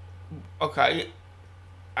 Okay.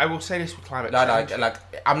 I will say this with climate change. No,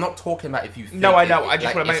 I'm not talking about if you think I know. I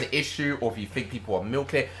just want to make it's an issue or if you think people are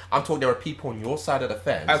milking it. I'm talking there are people on your side of the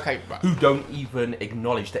fence right. who don't even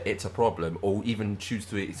acknowledge that it's a problem or even choose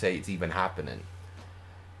to say it's even happening.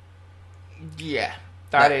 Yeah,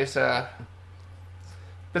 that is... But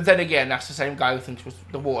then again, that's the same guy who thinks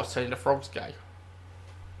the water's saying the frog's gay.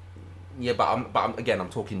 Yeah, but I'm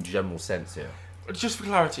talking general sense here. Just for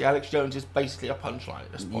clarity, Alex Jones is basically a punchline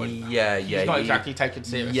at this point. Yeah. He's not exactly taken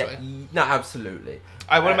seriously. Yeah, no, absolutely.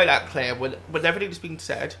 I want to make that clear. With everything that's being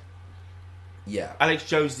said, yeah, Alex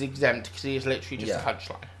Jones is exempt because he is literally just a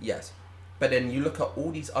punchline. Yes. But then you look at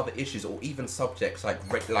all these other issues or even subjects like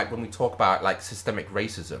when we talk about like systemic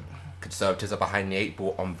racism, conservatives are behind the 8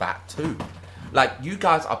 ball on that too. Like, you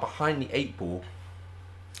guys are behind the 8 ball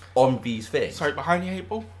on these things. Sorry, behind the 8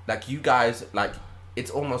 ball? Like, you guys, like, it's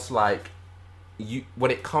almost like when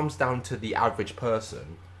it comes down to the average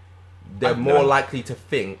person, they're more likely to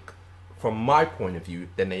think, from my point of view,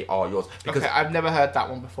 than they are yours. Because I've never heard that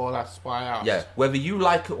one before, that's why I asked. Yeah, whether you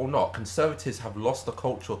like it or not, conservatives have lost the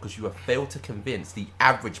culture because you have failed to convince the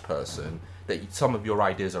average person that some of your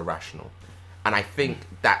ideas are rational. And I think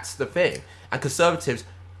that's the thing. And conservatives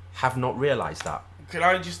have not realised that. Could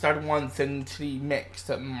I just add one thing to the mix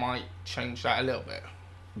that might change that a little bit?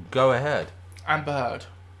 Go ahead. Amber Heard.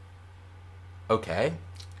 Okay.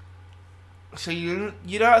 So you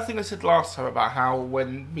know that thing I said last time about how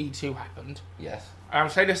when Me Too happened? Yes. I'm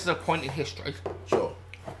saying this is a point in history. Sure.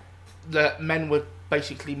 That men were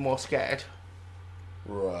basically more scared.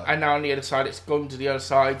 Right. And now on the other side, it's gone to the other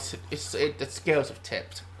side. The scales have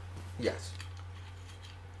tipped. Yes.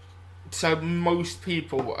 So most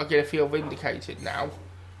people are going to feel vindicated now.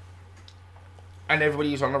 And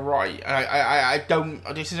everybody's on the right. And I don't...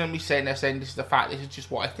 This isn't me saying this is the fact. This is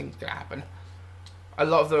just what I think is going to happen. A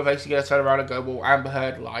lot of them are basically going to turn around and go, well, Amber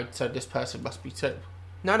Heard lied, so this person must be too.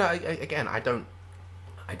 No, again, I don't...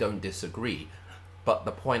 I don't disagree. But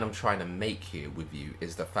the point I'm trying to make here with you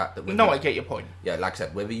is the fact that... No, I get your point. Yeah, like I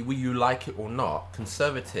said, whether you like it or not,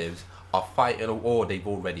 Conservatives are fighting a war they've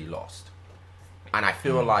already lost. And I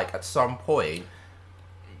feel like at some point,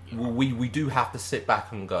 we do have to sit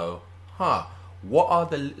back and go, what are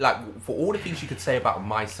the... Like, for all the things you could say about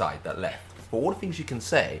my side that left, for all the things you can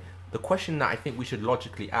say, the question that I think we should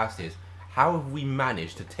logically ask is, how have we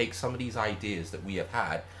managed to take some of these ideas that we have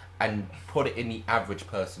had and put it in the average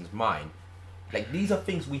person's mind? Like, these are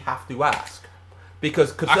things we have to ask.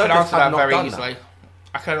 Because Conservatives have not done that.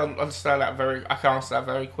 I can answer that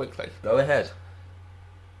very quickly. Go ahead.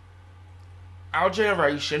 Our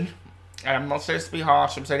generation, and I'm not saying this to be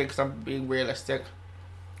harsh, I'm saying it because I'm being realistic.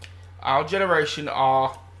 Our generation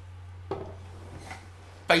are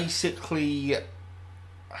basically...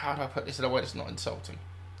 How do I put this in a way that's not insulting?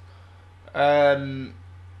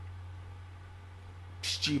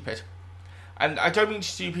 Stupid. And I don't mean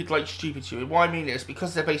stupid like stupid. What I mean is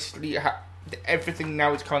because they're basically everything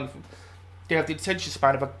now is kind of, they have the attention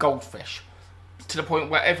span of a goldfish, to the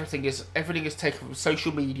point where everything is taken from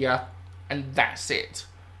social media, and that's it.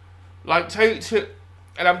 Like take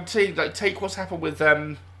what's happened with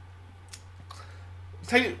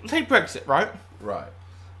take Brexit, right? Right.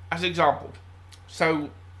 As an example,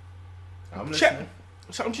 so I'm listening.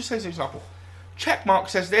 So I'm just saying as an example. Checkmark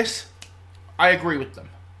says this. I agree with them.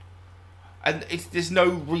 And there's no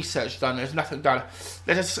research done. There's nothing done.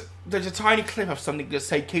 There's a tiny clip of something that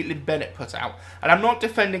say Caitlin Bennett put out, and I'm not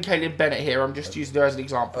defending Caitlin Bennett here. I'm just using her as an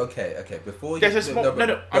example. Okay. Before you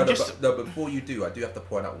before you do, I do have to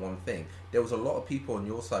point out one thing. There was a lot of people on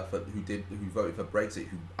your side who voted for Brexit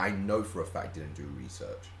who I know for a fact didn't do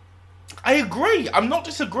research. I agree. I'm not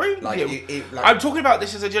disagreeing with you. I'm talking about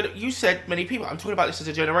this as you said many people. I'm talking about this as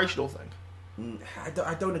a generational thing. I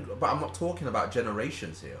don't agree, but I'm not talking about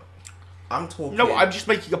generations here. I'm talking... No, I'm just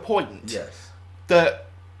making a point. Yes.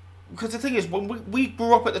 Because the thing is, when we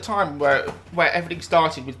grew up at the time where everything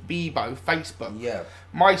started with Bebo, Facebook,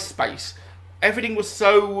 MySpace, everything was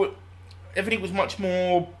much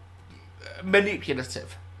more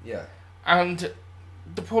manipulative. Yeah. And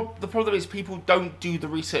the problem is people don't do the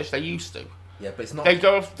research they used to. Yeah, but it's not... They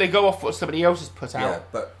go off what somebody else has put out.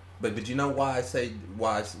 Yeah, but do you know why I say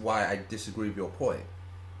why I disagree with your point?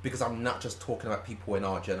 Because I'm not just talking about people in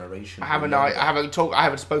our generation. I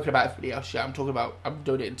haven't spoken about everybody else yet. I'm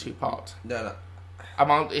doing it in two parts. No.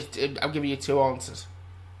 I'm giving you two answers.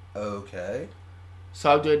 Okay.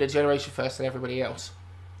 So I'm doing the generation first and everybody else.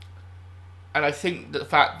 And I think that the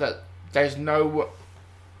fact that there's no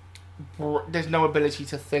ability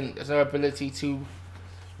to think, there's no ability to...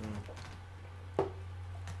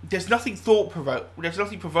 There's nothing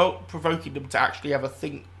provoking them to actually ever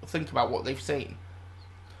think about what they've seen.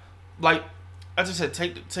 Like, as I said,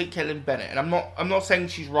 take Caitlin Bennett, and I'm not saying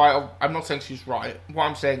she's right. I'm not saying she's right. What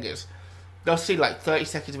I'm saying is, they'll see like 30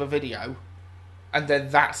 seconds of a video, and then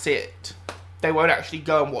that's it. They won't actually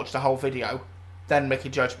go and watch the whole video, then make a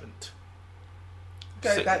judgment.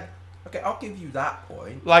 Okay, I'll give you that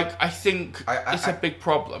point. Like, I think it's a big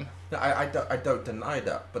problem. No, I don't deny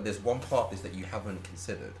that, but there's one part of this that you haven't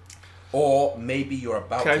considered, or maybe you're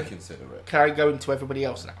about to consider it. Can I go into everybody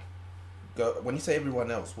else now? When you say everyone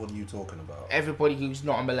else, what are you talking about? Everybody who's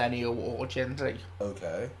not a millennial or Gen Z.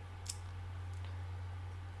 Okay.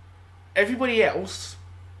 Everybody else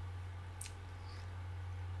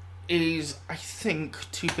is, I think,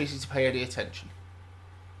 too busy to pay any attention.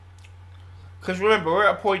 Because remember, we're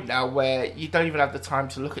at a point now where you don't even have the time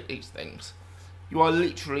to look at these things. You are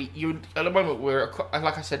literally... At the moment,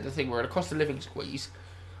 like I said, we're at a cost of living squeeze.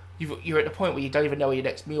 You're at the point where you don't even know where your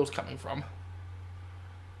next meal's coming from.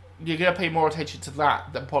 You're going to pay more attention to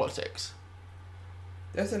that than politics.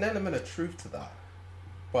 There's an element of truth to that.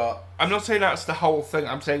 But I'm not saying that's the whole thing.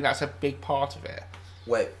 I'm saying that's a big part of it.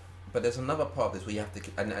 Wait, but there's another part of this where you have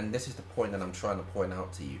to... And this is the point that I'm trying to point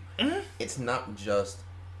out to you. Mm-hmm. It's not just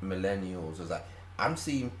millennials. It's like, I'm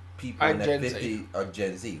seeing people in their 50s... Or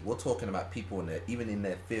Gen Z. We're talking about people even in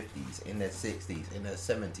their 50s, in their 60s, in their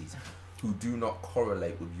 70s, who do not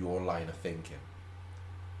correlate with your line of thinking.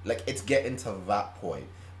 Like, it's getting to that point.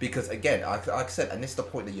 Because, again, like I said, and this is the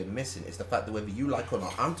point that you're missing, is the fact that whether you like or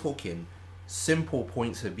not, I'm talking simple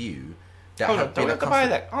points of view that aren't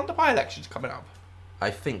the by-elections coming up? I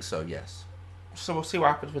think so, yes. So we'll see what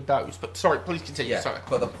happens with those. But, sorry, please continue. Yeah, sorry.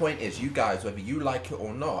 But the point is, you guys, whether you like it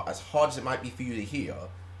or not, as hard as it might be for you to hear,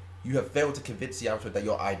 you have failed to convince the outward that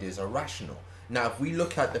your ideas are rational. Now, if we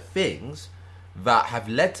look at the things that have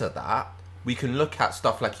led to that, we can look at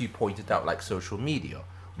stuff like you pointed out, like social media.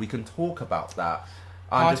 We can talk about that.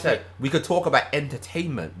 I'm just saying, we could talk about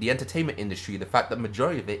entertainment, the entertainment industry, the fact that the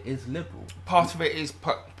majority of it is liberal. Part of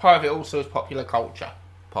it also is popular culture.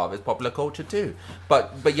 Part of it's popular culture too.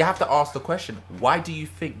 But you have to ask the question, why do you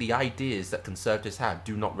think the ideas that conservatives have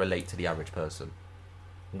do not relate to the average person?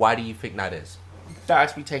 Why do you think that is? That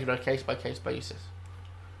has to be taken on a case-by-case basis.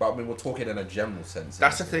 But I mean, we're talking in a general sense.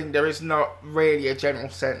 That's the thing, there is not really a general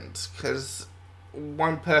sense, because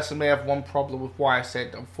one person may have one problem with why I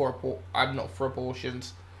said I'm not for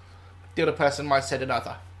abortions. The other person might have said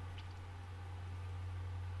another.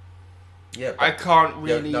 Yeah, I can't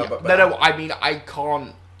really... I mean, I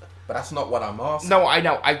can't... But that's not what I'm asking. No, I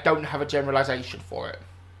know. I don't have a generalisation for it.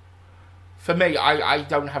 For me, I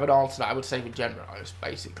don't have an answer that I would say would generalise,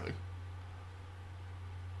 basically.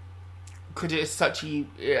 Because it's such a...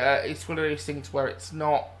 it's one of those things where it's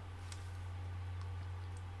not...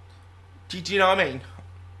 Do you know what I mean?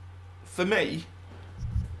 For me,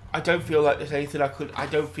 I don't feel like there's anything I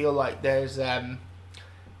don't feel like there's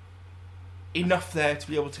enough there to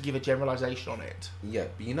be able to give a generalisation on it. Yeah,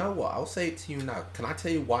 but you know what? I'll say it to you now. Can I tell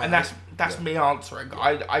you why? And that's me answering.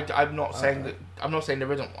 I'm not saying that. I'm not saying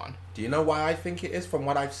there isn't one. Do you know why I think it is from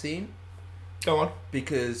what I've seen? Go on.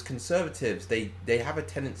 Because conservatives, they have a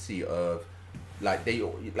tendency of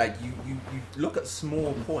you look at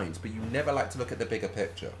small points, but you never like to look at the bigger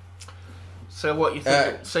picture. So what you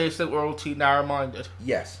think? So you think we're all too narrow-minded?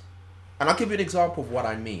 Yes. And I'll give you an example of what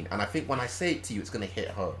I mean. And I think when I say it to you, it's going to hit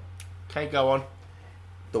home. Okay, go on.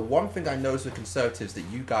 The one thing I notice with conservatives that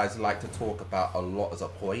you guys like to talk about a lot as a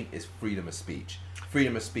point is freedom of speech.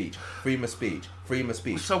 Freedom of speech. Freedom of speech. Freedom of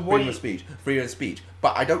speech. So freedom of speech. Freedom of speech.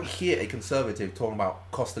 But I don't hear a conservative talking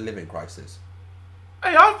about cost of living crisis.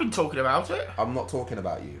 Hey, I've been talking about it. I'm not talking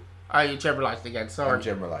about you. Oh, you generalised again, sorry. I'm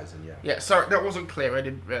generalising, yeah. Yeah, sorry, that wasn't clear, I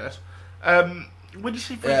didn't realise. When you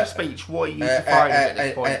say freedom of speech, what are you defining at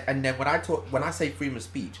this point? And then when I say freedom of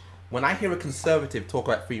speech, when I hear a conservative talk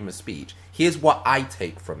about freedom of speech, here's what I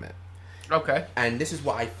take from it. Okay. And this is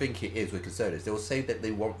what I think it is with conservatives. They will say that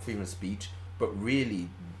they want freedom of speech, but really,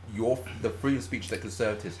 the freedom of speech that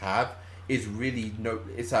conservatives have is really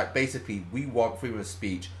it's like basically we want freedom of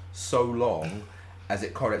speech so long as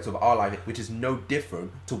it correlates with our life, which is no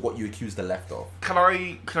different to what you accuse the left of. Can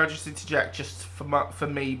I just interject, just for my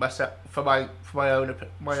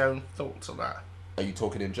own thoughts on that? Are you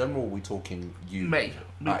talking in general, or are we talking you? Me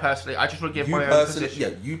personally. I just want to give my own position. Yeah,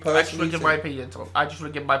 you personally. I just want to give my opinion. I just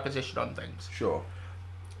want to give my position on things. Sure.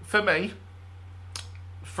 For me,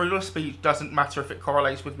 freedom of speech doesn't matter if it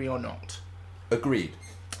correlates with me or not. Agreed.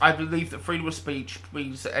 I believe that freedom of speech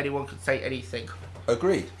means that anyone can say anything.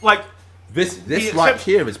 Agreed. Like this right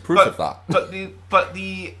here is proof of that. But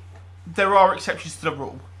there are exceptions to the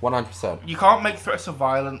rule. 100%. You can't make threats of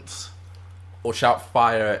violence. Or shout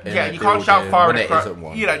fire in you can't shout fire when in it isn't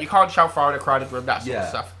one. You can't shout fire in a crowded room, that sort of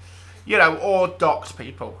stuff. Or dox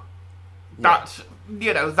people. Yeah.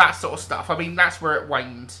 That sort of stuff. I mean, that's where it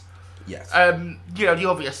wanes. Yes. The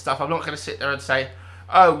obvious stuff. I'm not going to sit there and say,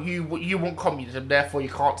 oh, you want communism, therefore you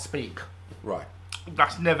can't speak. Right.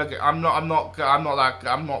 That's never good. I'm not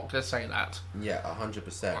going to say that. Yeah,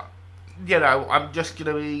 100%. I'm just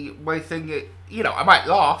going to be waiting it. I might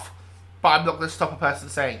laugh, but I'm not going to stop a person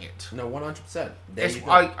saying it. No, 100%.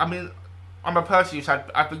 I mean, I'm a person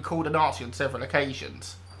I've been called a Nazi on several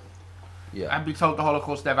occasions. Yeah. And been told the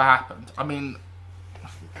Holocaust never happened. I mean,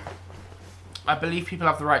 I believe people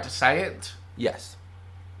have the right to say it. Yes.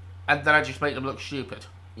 And then I just make them look stupid.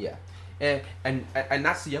 Yeah. And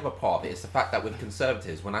that's the other part of it. It's the fact that with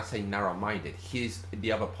conservatives, when I say narrow-minded, here's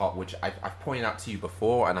the other part which I've pointed out to you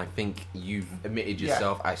before, and I think you've admitted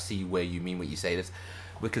yourself. I see where you mean when you say this.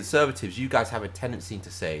 With conservatives, you guys have a tendency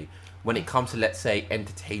to say, when it comes to, let's say,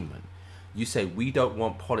 entertainment, you say we don't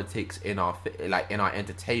want politics in our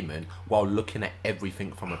entertainment while looking at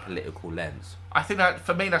everything from a political lens. I think that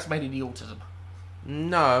for me that's mainly the autism.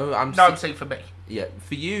 No, I'm saying for me. Yeah,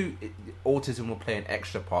 for you, autism will play an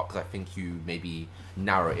extra part because I think you maybe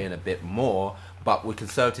narrow it in a bit more. But with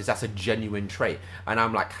conservatives, that's a genuine trait. And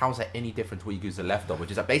I'm like, how's that any different to what you use the left of?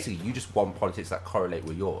 Which is that basically you just want politics that correlate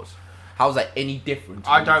with yours. How's that any different to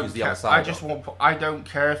what you use the other side I don't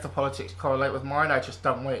care if the politics correlate with mine. I just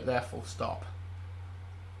don't want it there, full stop.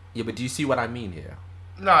 Yeah, but do you see what I mean here?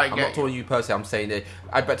 No, I'm not talking you personally. I'm saying that.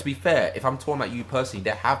 But to be fair, if I'm talking about you personally,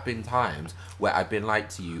 there have been times where I've been like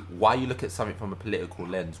to you, why you look at something from a political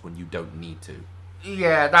lens when you don't need to?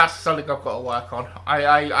 Yeah, that's something I've got to work on.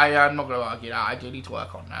 I'm not going to argue that. I do need to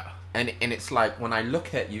work on that. And it's like, when I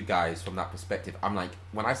look at you guys from that perspective, I'm like,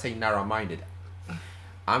 when I say narrow-minded,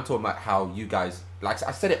 I'm talking about how you guys, like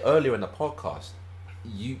I said it earlier in the podcast,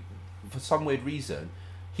 you, for some weird reason,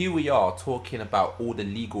 Here we are talking about all the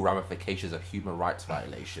legal ramifications of human rights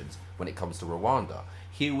violations when it comes to Rwanda.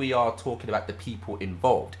 Here we are talking about the people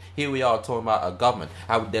involved. Here we are talking about a government,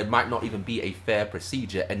 how there might not even be a fair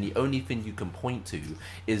procedure, and the only thing you can point to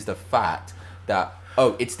is the fact that,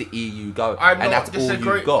 oh, it's the EU go, and that's all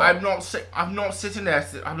you've got. I'm not sitting there.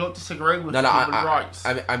 I'm not disagreeing with human rights.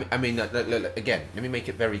 I mean, look, again, let me make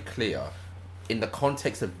it very clear. In the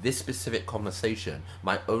context of this specific conversation,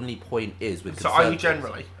 my only point is with. So, are you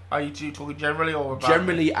generally? Are you talking generally or about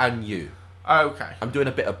generally me? And you? Okay. I'm doing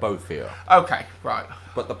a bit of both here. Okay, right.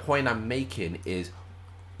 But the point I'm making is,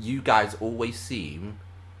 you guys always seem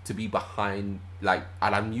to be behind, like,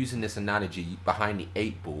 and I'm using this analogy, behind the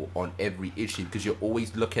 8 ball on every issue, because you're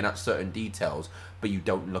always looking at certain details, but you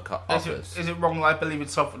don't look at others. Is it wrong that I believe in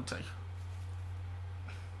sovereignty?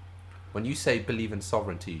 When you say believe in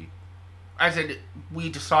sovereignty, as in we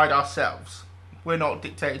decide ourselves, we're not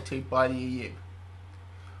dictated to by the EU.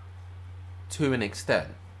 To an extent.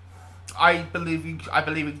 I believe in.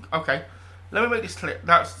 Okay, let me make this clear.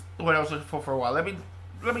 That's what I was looking for a while. Let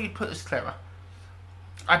me put this clearer.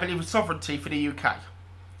 I believe in sovereignty for the UK,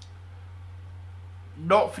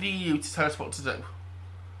 not for the EU to tell us what to do.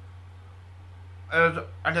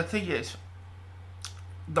 And the thing is,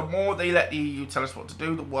 the more they let the EU tell us what to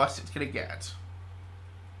do, the worse it's going to get.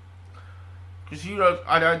 Because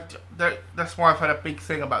that's why I've had a big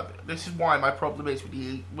thing about it. This is why my problem is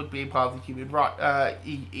with being part of the human right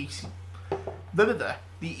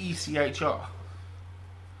the ECHR,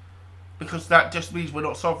 because that just means we're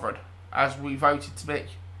not sovereign as we voted to be.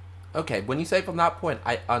 Okay, when you say from that point,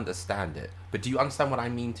 I understand it, but do you understand what I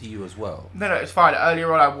mean to you as well? No, it's fine.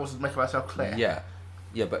 Earlier on, I wasn't making myself clear.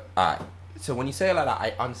 Yeah, but so when you say it like that,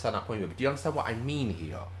 I understand that point. But do you understand what I mean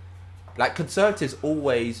here? Like, conservatives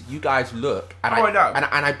always, you guys look, and I know. And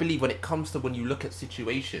I believe when it comes to when you look at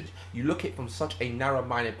situations, you look at it from such a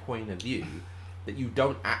narrow-minded point of view that you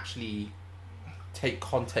don't actually take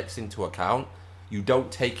context into account. You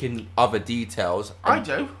don't take in other details. I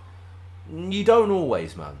do. You don't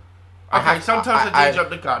always, man. Okay, sometimes I do jump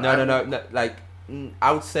the gun. No. Like,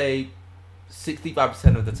 I would say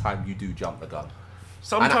 65% of the time you do jump the gun.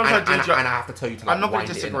 Sometimes I do jump. And I have to tell you to, like, I'm not going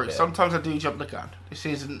to wind it in a disagree. bit. Sometimes I do jump the gun. This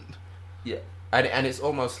isn't. Yeah, and it's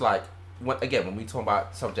almost like, when we talk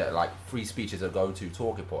about subject like free speech is a go-to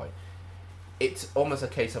talking point, it's almost a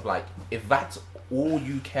case of like, if that's all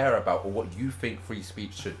you care about or what you think free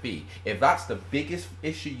speech should be, if that's the biggest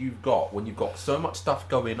issue you've got when you've got so much stuff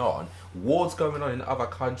going on, wars going on in other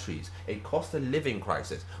countries, a cost of living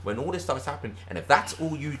crisis, when all this stuff is happening, and if that's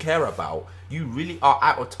all you care about, you really are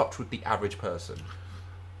out of touch with the average person.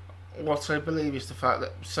 What I believe is the fact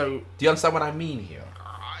that, so... Do you understand what I mean here?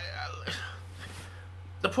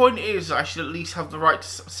 The point is, I should at least have the right to...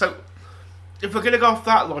 So, if we're going to go off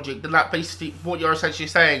that logic, then that basically, what you're essentially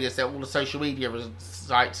saying is that all the social media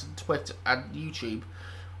sites and Twitter and YouTube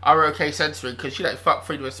are okay censoring because, fuck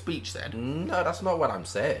freedom of speech then. No, that's not what I'm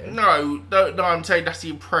saying. No, I'm saying that's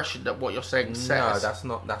the impression that what you're saying says.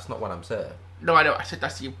 No, that's not what I'm saying. No, I know, I said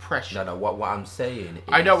that's the impression. No, what I'm saying is...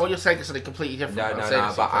 I know, what you're saying is something completely different.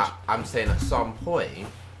 No, but I'm saying at some point,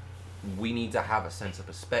 we need to have a sense of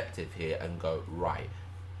perspective here and go, right,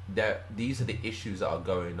 these are the issues that are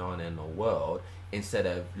going on in the world, instead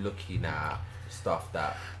of looking at stuff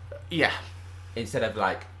that... Yeah. Instead of,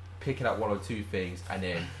 like, picking up one or two things and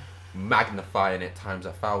then magnifying it times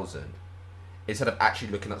 1,000, instead of actually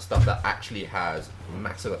looking at stuff that actually has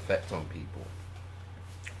massive effect on people.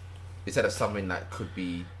 Instead of something that could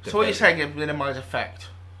be... So what you're saying is minimise effect?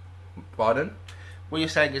 Pardon? What you're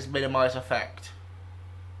saying is minimise effect.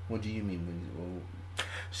 What do you mean?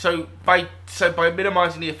 So by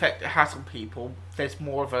minimising the effect it has on people, there's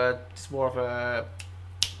more of a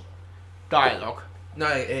dialogue. No,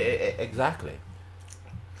 exactly.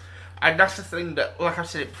 And that's the thing that, like I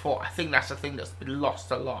said it before, I think that's the thing that's been lost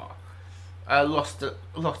a lot. Lost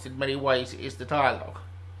in many ways is the dialogue.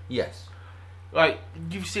 Yes. Like,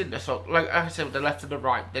 you've seen this, like I said, with the left and the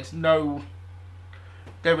right, there is no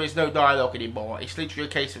dialogue anymore. It's literally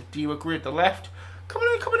a case of, do you agree with the left? Come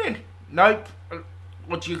on in. Nope.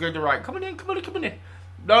 What do you agree with the right? Come on in.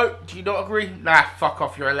 No, do you not agree? Nah, fuck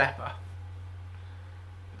off, you're a leper.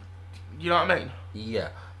 You know what I mean? Yeah.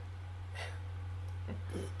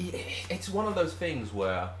 It's one of those things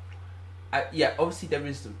where, obviously there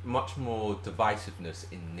is much more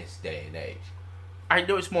divisiveness in this day and age. I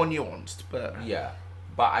know it's more nuanced, but... Yeah,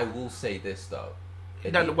 but I will say this, though.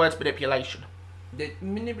 The word's manipulation.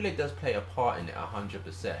 Manipulate does play a part in it,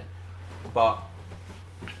 100%. But,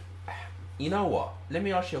 you know what? Let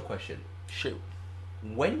me ask you a question. Shoot.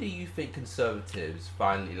 When do you think conservatives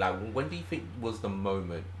finally, when do you think was the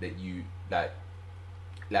moment that you,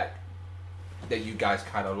 that you guys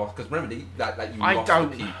kind of lost? Because remember, you I lost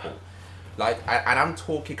don't. the people. Like, and I'm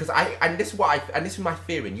talking because this is my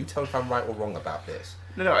theory, and you tell me if I'm right or wrong about this.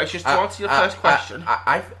 No, it's just to answer your first question.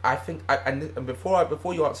 I think, and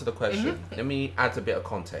before you answer the question, let me add a bit of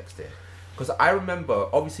context here. Because I remember,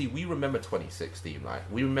 obviously, we remember 2016, right?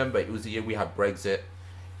 We remember it was the year we had Brexit.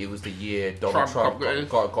 It was the year Donald Trump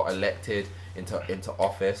got elected into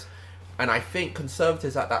office. And I think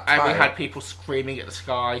conservatives at that time... And we had people screaming at the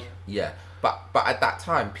sky. Yeah, but at that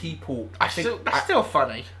time, people... That's still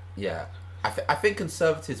funny. Yeah. I think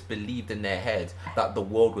conservatives believed in their head that the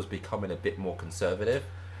world was becoming a bit more conservative.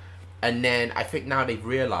 And then I think now they've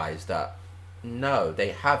realised that, no, they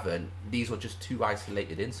haven't. These were just two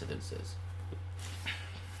isolated incidences.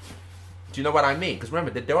 Do you know what I mean? Because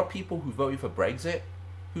remember, there are people who voted for Brexit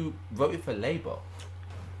who voted for Labour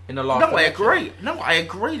in the last election. I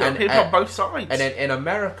agree. There are people on both sides. And then in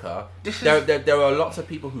America, there are lots of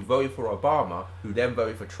people who voted for Obama, who then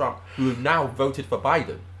voted for Trump, who have now voted for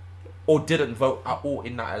Biden, or didn't vote at all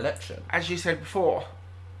in that election. As you said before,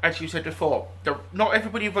 not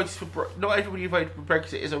everybody who voted for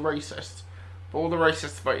Brexit is a racist, but all the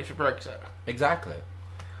racists voted for Brexit. Exactly.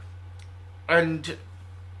 And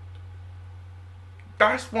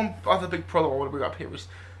that's one other big problem I want to bring up here, is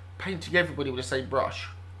painting everybody with the same brush.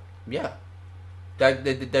 Yeah.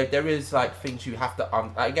 There is like things you have to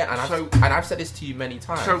again, and I've said this to you many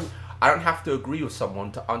times. So I don't have to agree with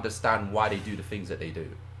someone to understand why they do the things that they do.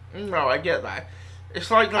 No, I get that.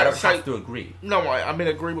 It's like I don't have to agree. No, I'm in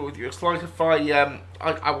agreement with you. It's like if I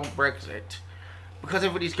want Brexit, because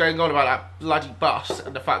everybody's going on about that bloody bus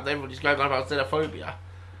and the fact that everybody's going on about xenophobia.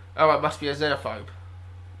 Oh, I must be a xenophobe.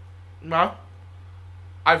 No,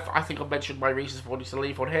 I think I've mentioned my reasons for wanting to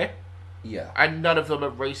leave on here. Yeah. And none of them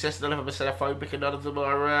are racist, none of them are xenophobic, and none of them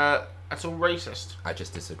are at all racist. I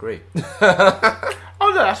just disagree. Oh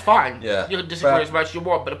no, that's fine. Yeah. You can disagree as much as you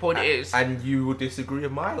want, but the point is... And you will disagree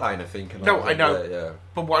with my line of thinking. No, I know. Yeah.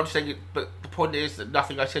 But what I'm saying, but the point is that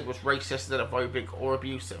nothing I said was racist, xenophobic, or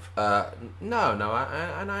abusive. No,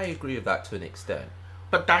 and I agree with that to an extent.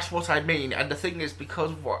 But that's what I mean, and the thing is,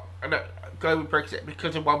 because of what... go with Brexit,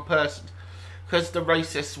 because of one person... Because the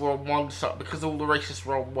racists were on one side, because all the racists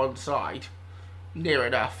were on one side, near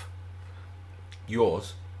enough.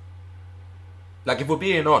 Yours? Like, if we're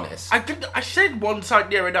being honest... I said one side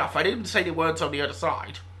near enough. I didn't say they weren't on the other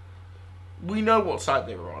side. We know what side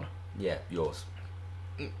they were on. Yeah, yours.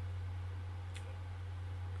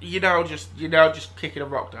 You're now just kicking a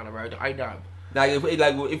rock down the road. I know. Now,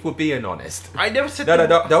 if we're being honest... I never said... No,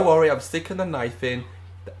 don't worry. I'm sticking the knife in.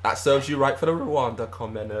 That serves you right for the Rwanda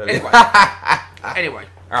comment earlier. Anyway.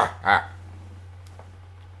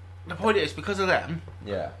 The point is, because of them...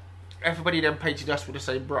 Yeah. Everybody then painted us with the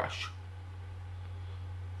same brush.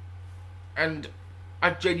 And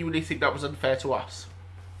I genuinely think that was unfair to us.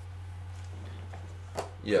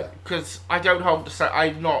 Yeah. Because I don't hold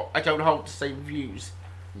the same views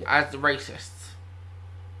as the racists.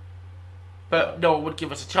 But no one would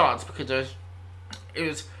give us a chance because it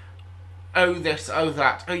was oh this, oh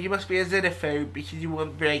that. Oh, you must be a xenophobe because you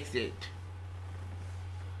want Brexit.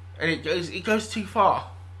 And it goes too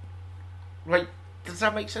far. Like, does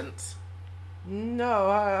that make sense? No,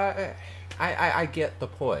 I get the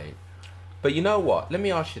point. But you know what? Let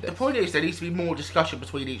me ask you this. The point is there needs to be more discussion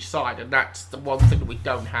between each side, and that's the one thing that we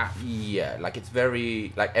don't have. Yeah, like it's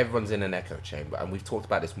very... Like everyone's in an echo chamber, and we've talked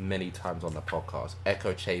about this many times on the podcast.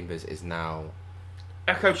 Echo chambers is now...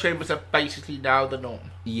 Echo chambers are basically now the norm.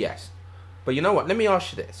 Yes. But you know what? Let me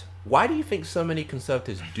ask you this. Why do you think so many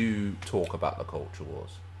conservatives do talk about the culture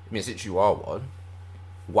wars? I mean, since you are one,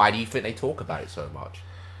 why do you think they talk about it so much?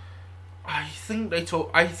 I think they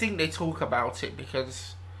talk about it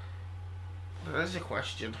because... There's a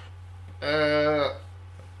question. Why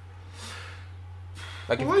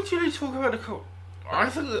do they talk about the culture?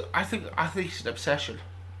 I think it's an obsession.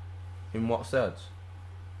 In what sense?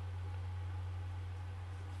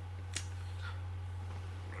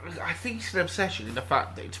 I think it's an obsession in the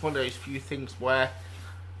fact that it's one of those few things where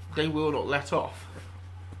they will not let off.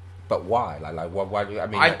 But why? Why? I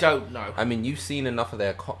mean, I don't know. I mean, you've seen enough of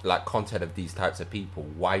their content of these types of people.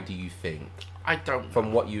 Why do you think? I don't know.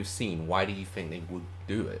 From what you've seen, why do you think they would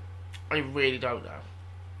do it? I really don't know.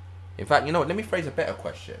 In fact, you know what? Let me phrase a better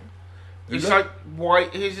question. Why?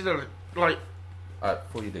 Here's another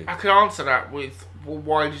before you do, I can answer that with, well,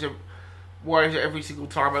 why is it every single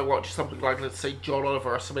time I watch something like, let's say, John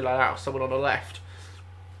Oliver or something like that, or someone on the left,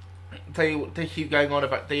 they keep going on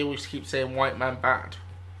about, they always keep saying white man bad.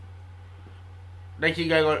 They keep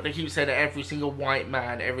going on, they keep saying that every single white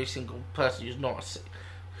man, every single person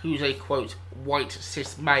who's a quote white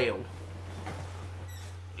cis male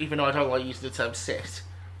even though I don't like using the term cis,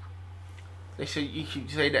 they say you keep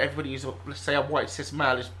saying that everybody who's, let's say, a white cis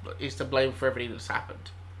male is to blame for everything that's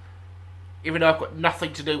happened. Even though I've got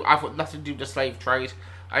nothing to do with the slave trade.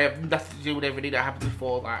 I have nothing to do with everything that happened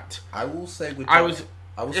before that. I will say with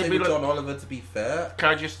John Oliver, to be fair. Can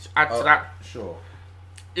I just add to that? Sure.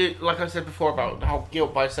 Like I said before about the whole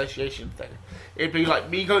guilt by association thing, it'd be like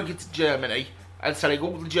me going into Germany and telling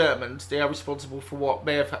all the Germans they are responsible for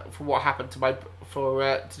what happened to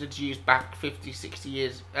the Jews back 50, 60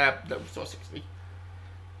 years. No, it's not 60.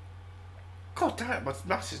 God damn it, my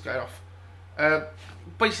maths is going off.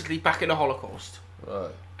 Basically, back in the Holocaust.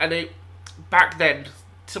 Right. And back then,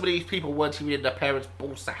 some of these people weren't even in their parents'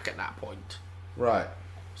 ballsack at that point. Right.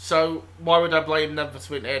 So why would I blame them for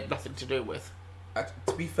something they had nothing to do with?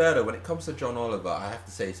 To be fair though, when it comes to John Oliver, I have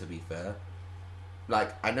to say, to be fair,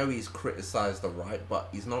 like, I know he's criticised the right, but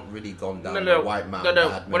he's not really gone down the white man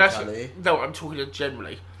bad mentality. I'm talking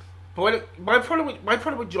generally. But my problem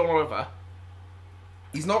with John Oliver,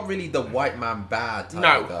 he's not really the white man bad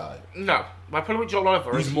type of guy. No, my problem with John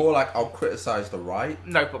Oliver is more like, I'll criticise the right.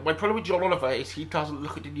 No, but my problem with John Oliver is he doesn't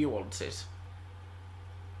look at the nuances.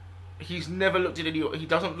 He's never looked at he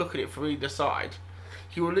doesn't look at it from either side.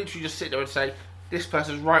 He will literally just sit there and say, this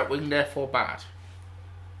person's right wing, therefore bad.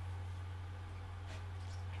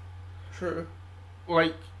 True.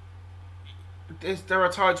 Like, there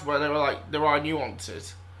are times where there are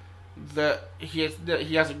nuances that he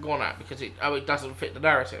hasn't gone at because it doesn't fit the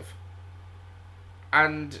narrative,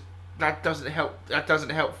 and that doesn't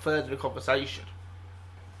help further the conversation.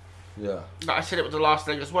 Yeah. Like I said it with the last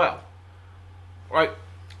leg as well. Right,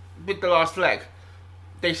 with the last leg,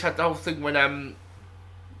 they had the whole thing when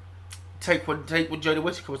Take when Jodie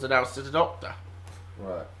Whittaker was announced as a doctor.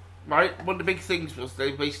 Right. One of the big things was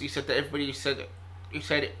they basically said that everybody who said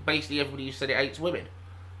it hates women.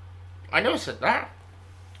 I never said that.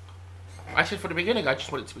 I said from the beginning I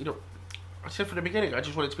just wanted to be the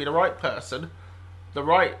right person, the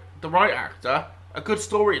right actor, a good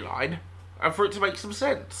storyline, and for it to make some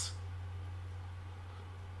sense.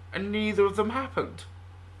 And neither of them happened.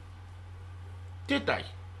 Did they?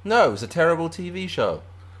 No, it was a terrible TV show.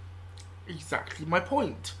 Exactly my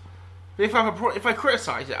point. If I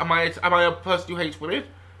criticise it, am I a person who hates women?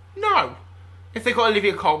 No. If they got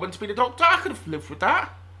Olivia Colman to be the Doctor, I could have lived with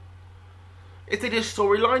that. If they did a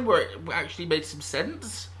storyline where it actually made some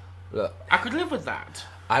sense, look, I could live with that.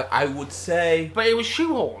 I would say... But it was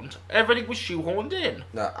shoehorned. Everything was shoehorned in.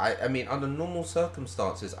 No, I mean, under normal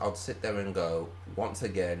circumstances, I'd sit there and go, once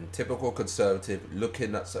again, typical conservative,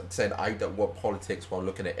 looking at, saying I don't want politics while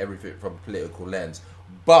looking at everything from a political lens.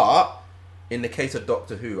 But... in the case of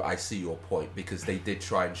Doctor Who, I see your point, because they did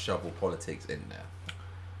try and shovel politics in there.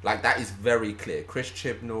 Like, that is very clear. Chris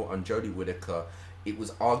Chibnall and Jodie Whittaker, it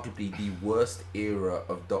was arguably the worst era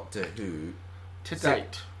of Doctor Who. To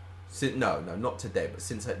date. No, not today, but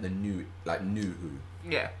since like the new Who.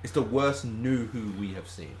 Yeah. It's the worst new Who we have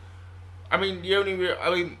seen. I mean,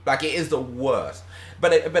 like, it is the worst.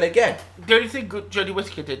 But again, the only thing good Jodie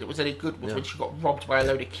Whittaker did that was any good was when she got robbed by a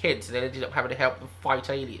load of kids and then ended up having to help them fight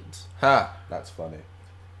aliens. That's funny.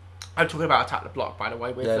 I'm talking about Attack the Block, by the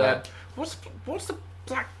way. With what was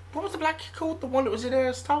the black kid called? The one that was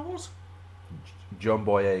in Star Wars? John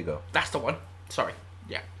Boyega. That's the one. Sorry.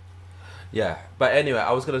 Yeah. Yeah, but anyway,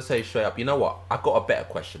 I was gonna say straight up. You know what? I've got a better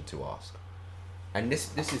question to ask. And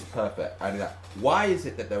this is perfect. And why is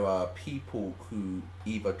it that there are people who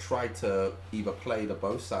either try to play the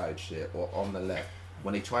both sides shit or on the left,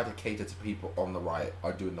 when they try to cater to people on the right,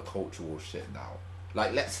 are doing the cultural shit now?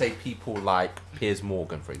 Like, let's say people like Piers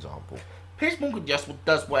Morgan, for example. Piers Morgan just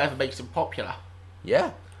does whatever makes him popular.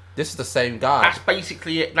 Yeah, this is the same guy. That's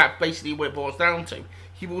basically it. That's basically what it boils down to.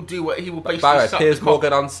 He will do what he will basically. By the way, Piers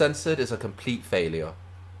Morgan Uncensored is a complete failure.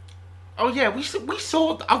 Oh yeah, we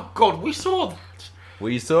saw. Oh god, we saw that.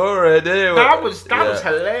 We saw it. That was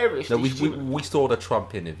hilarious. No, we saw the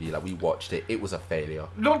Trump interview. Like, we watched it. It was a failure.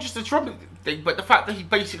 Not just the Trump thing, but the fact that he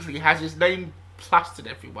basically has his name plastered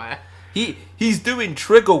everywhere. He's doing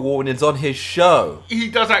trigger warnings on his show. He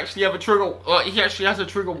does actually have a trigger. He actually has a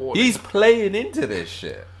trigger warning. He's playing into this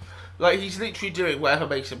shit. Like, he's literally doing whatever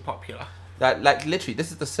makes him popular. Like literally, this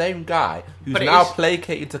is the same guy who's now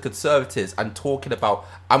placating to conservatives and talking about,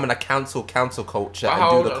 I'm going to cancel culture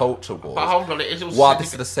and do the culture wars. But hold on, it is also... While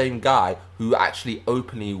this is the same guy who actually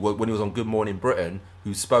openly, when he was on Good Morning Britain,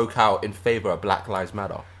 who spoke out in favour of Black Lives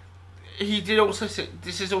Matter. He did also...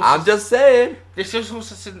 This is also... I'm just saying. This is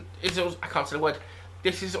also... I can't say the word.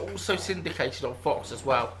 This is also syndicated on Fox as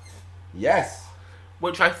well. Yes.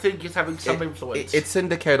 Which I think is having some influence. It's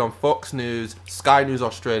syndicated on Fox News, Sky News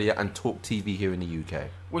Australia, and Talk TV here in the UK.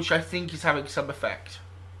 Which I think is having some effect.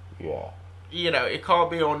 Yeah. You know, it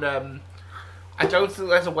can't be on. I don't think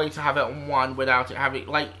there's a way to have it on one without it having,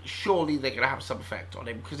 like, surely they're going to have some effect on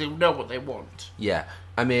him because they know what they want. Yeah.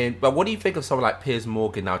 I mean, but what do you think of someone like Piers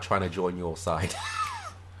Morgan now trying to join your side?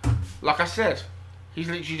 Like I said, he's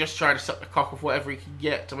literally just trying to suck the cock of whatever he can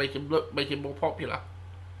get to make him more popular.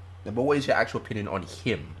 Yeah, but what is your actual opinion on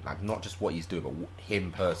him? Like, not just what he's doing, but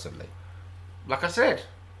him personally. Like I said,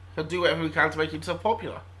 he'll do whatever he can to make himself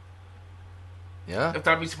popular. Yeah. If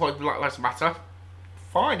that means supporting Black Lives Matter,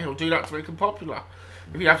 fine, he'll do that to make him popular.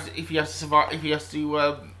 If he has to support Nigel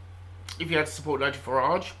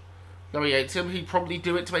Farage, though he hates him, he'd probably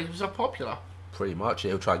do it to make himself popular. Pretty much.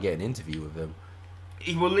 He'll try to get an interview with him.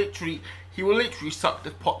 He will literally suck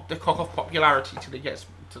the cock of popularity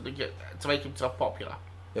to make himself popular.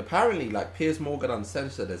 Apparently, like, Piers Morgan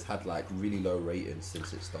Uncensored has had, like, really low ratings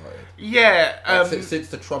since it started. Yeah. Like, since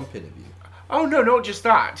the Trump interview. Oh, no, not just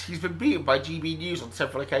that. He's been beaten by GB News on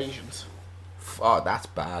several occasions. Oh, that's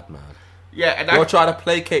bad, man. Yeah, and you're trying to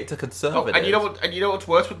placate to conservatives. And you know what's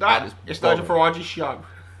worse with that? It's Nigel Farage's show.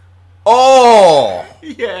 Oh!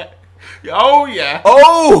 Yeah. Oh, yeah.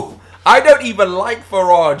 Oh! I don't even like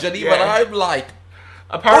Farage, and even I'm like...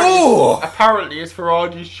 Apparently it's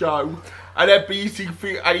Farage's show. And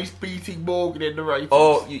he's beating Morgan in the ratings.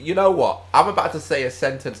 Oh, you know what? I'm about to say a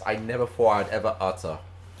sentence I never thought I'd ever utter.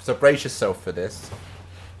 So brace yourself for this.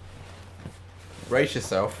 Brace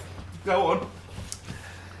yourself. Go on.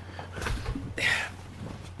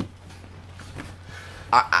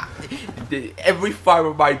 Every fibre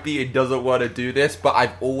of my being doesn't want to do this, but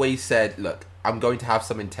I've always said, look, I'm going to have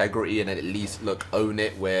some integrity and at least, look, own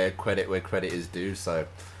it where credit is due. So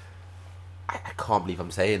I can't believe I'm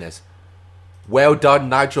saying this. Well done,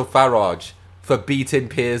 Nigel Farage, for beating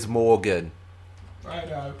Piers Morgan. I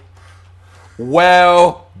know.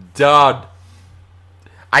 Well done.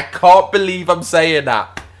 I can't believe I'm saying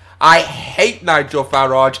that. I hate Nigel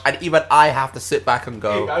Farage, and even I have to sit back and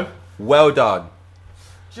go, here you go. Well done.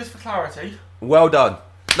 Just for clarity. Well done.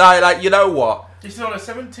 No, like, you know what? This is on the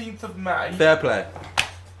 17th of May. Fair play.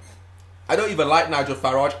 I don't even like Nigel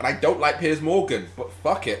Farage, and I don't like Piers Morgan, but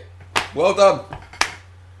fuck it. Well done.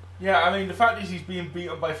 Yeah, I mean, the fact is he's being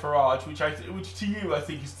beaten by Farage, which to you I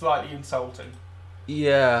think is slightly insulting.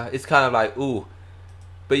 Yeah, it's kind of like, ooh.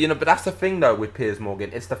 But, you know, but that's the thing, though, with Piers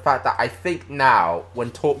Morgan. It's the fact that I think now,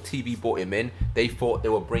 when Talk TV brought him in, they thought they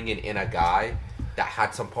were bringing in a guy that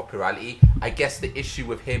had some popularity. I guess the issue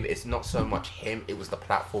with him is not so much him, it was the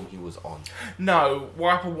platform he was on. No,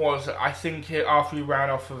 what happened was, I think after he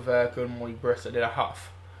ran off of Good Morning Britain in a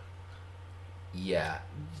huff. Yeah.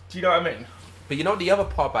 Do you know what I mean? But you know the other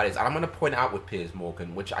part about it is, and I'm going to point out with Piers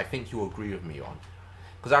Morgan, which I think you'll agree with me on.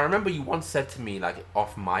 Because I remember you once said to me, like,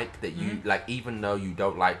 off mic, that you, like, even though you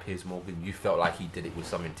don't like Piers Morgan, you felt like he did it with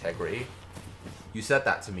some integrity. You said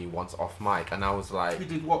that to me once off mic, and I was like... He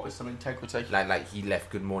did what with some integrity? Like he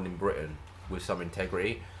left Good Morning Britain with some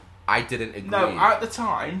integrity. I didn't agree. No, at the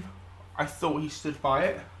time, I thought he stood by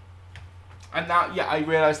it. And now, I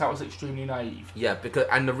realised that was extremely naive. Yeah,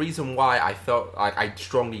 and the reason why I felt like I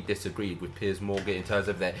strongly disagreed with Piers Morgan in terms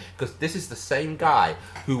of that, because this is the same guy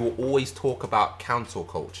who will always talk about cancel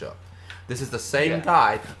culture. This is the same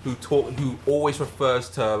guy who always refers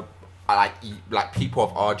to like people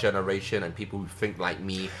of our generation and people who think like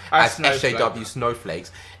me as SJW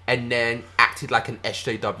snowflakes, and then acted like an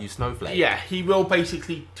SJW snowflake. Yeah, he will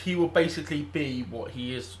basically be what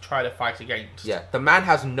he is trying to fight against. Yeah, the man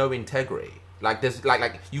has no integrity. Like there's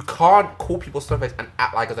like you can't call people snowflakes and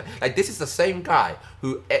act like this is the same guy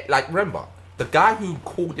who, like, remember the guy who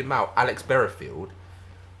called him out, Alex Berrefield,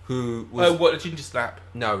 who was the ginger snap?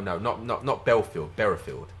 No, not Belfield,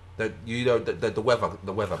 Berrefield. The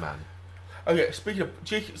weatherman. Okay, speaking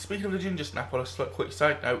of the ginger snap, on a quick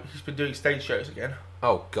side note, he's been doing stage shows again.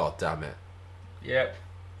 Oh, god damn it. Yeah.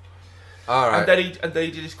 Alright. And then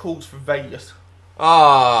he did his calls from Vegas.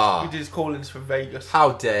 Ah. He did his call-ins from Vegas.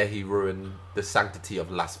 How dare he ruin the sanctity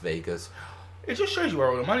of Las Vegas. It just shows you where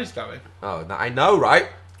all the money's going. Oh, I know, right?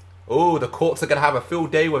 Oh, the courts are going to have a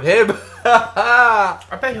field day with him.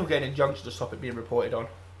 I bet he'll get an injunction to stop it being reported on.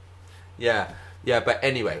 Yeah, but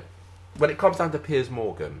anyway, when it comes down to Piers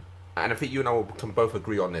Morgan, and I think you and I can both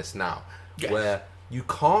agree on this now, where you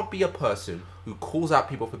can't be a person who calls out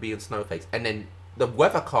people for being snowflakes, and then the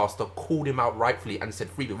weathercaster called him out rightfully and said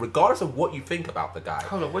freely, regardless of what you think about the guy.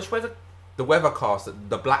 Hold on, which weather? The weathercaster,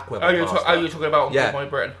 the black weathercaster. You're talking about Good Morning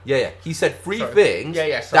Britain? Yeah. He said things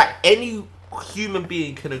that any human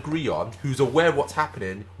being can agree on, who's aware of what's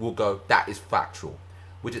happening, will go, that is factual.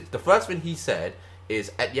 Which is, the first thing he said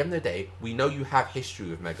is, at the end of the day, we know you have history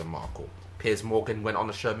with Meghan Markle. Piers Morgan went on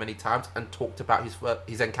the show many times and talked about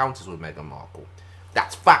his encounters with Meghan Markle.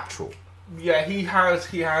 That's factual. Yeah, he has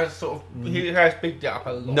bigged it up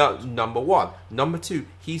a lot. No, number one. Number two,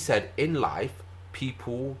 he said in life,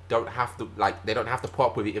 people don't have to, they don't have to put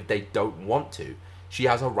up with it if they don't want to. She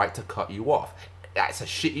has a right to cut you off. That's a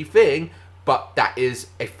shitty thing, but that is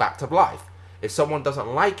a fact of life. If someone doesn't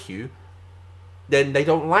like you, then they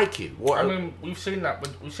don't like you. I mean, we've seen that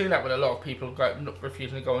with a lot of people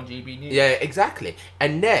refusing to go on GB News. Yeah, exactly.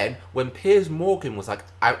 And then when Piers Morgan was like,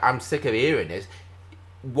 I'm sick of hearing this,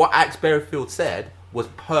 what Alex Berryfield said was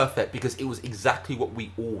perfect because it was exactly what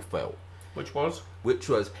we all felt. Which was?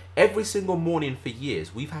 Every single morning for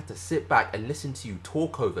years, we've had to sit back and listen to you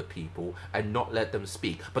talk over people and not let them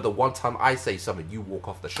speak. But the one time I say something, you walk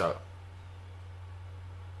off the show.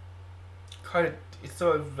 It's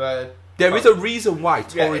sort of... there is a reason why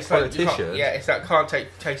Tory politicians... it's that can't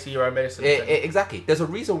take taste of your own medicine. Exactly. There's a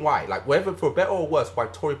reason why. Whether for better or worse, why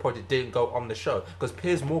Tory politicians didn't go on the show. Because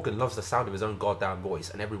Piers Morgan loves the sound of his own goddamn voice,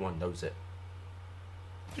 and everyone knows it.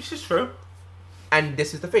 This is true. And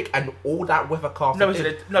this is the thing. And all that weathercast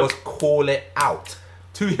was call it out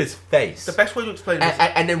to his face. The best way to explain this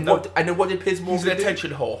and then what did Piers Morgan do? He's an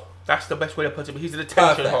attention whore. That's the best way to put it. He's an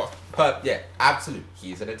attention whore. Yeah, absolutely.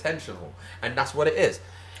 He's an attention whore. And that's what it is.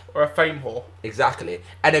 Or a fame whore. Exactly.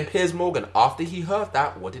 And then Piers Morgan, after he heard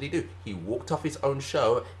that, what did he do? He walked off his own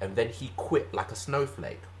show and then he quit like a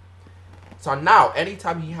snowflake. So now,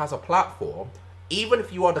 anytime he has a platform, even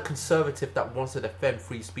if you are the conservative that wants to defend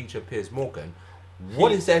free speech of Piers Morgan,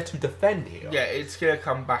 what is there to defend here? Yeah, it's going to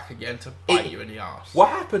come back again to bite you in the arse. What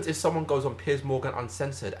happens if someone goes on Piers Morgan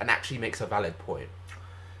Uncensored and actually makes a valid point?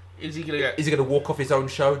 Is he going to walk off his own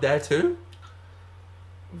show there too?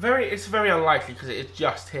 It's very unlikely because it's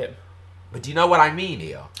just him. But do you know what I mean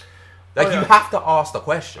here? You have to ask the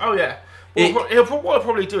question. Oh yeah. What he'll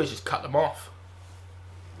probably do is just cut them off.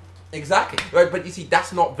 Exactly. Right, but you see,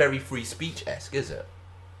 that's not very free speech-esque, is it?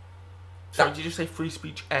 So did you just say free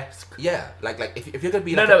speech-esque? Yeah, if you're gonna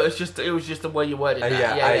be it was just the way you worded that.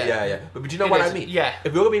 Yeah. But do you know what I mean? Yeah.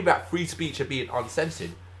 If you're gonna be about free speech and being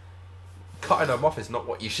uncensored, cutting them off is not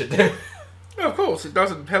what you should do. No, of course, it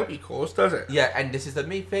doesn't help your cause, does it? Yeah, and this is the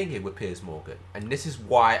main thing here with Piers Morgan, and this is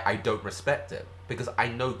why I don't respect him, because I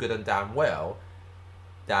know good and damn well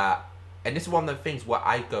that, and this is one of the things where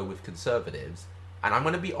I go with conservatives, and I'm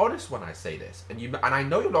going to be honest when I say this, and I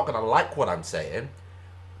know you're not going to like what I'm saying,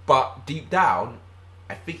 but deep down,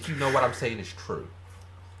 I think you know what I'm saying is true.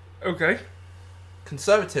 Okay.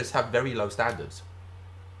 Conservatives have very low standards.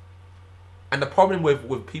 And the problem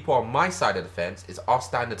with people on my side of the fence is our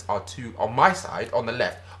standards are too... On my side, on the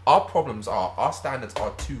left, our standards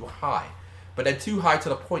are too high. But they're too high to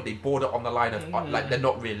the point they border on the line of... they're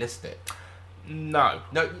not realistic. No.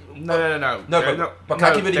 No, but can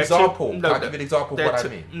I give you an example? Can I give you an example of what I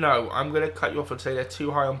mean? No, I'm going to cut you off and say they're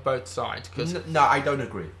too high on both sides. No, I don't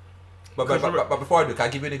agree. But before I do, can I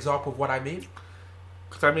give you an example of what I mean?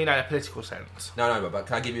 Because I mean that in a political sense. No, but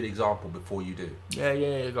can I give you an example before you do?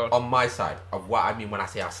 Yeah, go on. On my side, of what I mean when I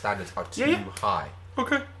say our standards are too high.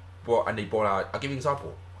 Okay. And they born out... I'll give you an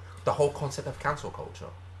example. The whole concept of cancel culture.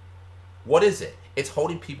 What is it? It's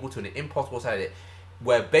holding people to an impossible standard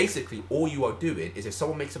where basically all you are doing is if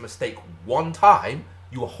someone makes a mistake one time,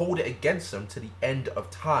 you will hold it against them to the end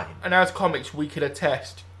of time. And as comics, we can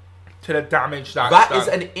attest to the damage that is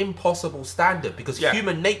an impossible standard because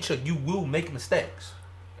human nature, you will make mistakes.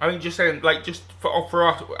 I mean, just saying, just for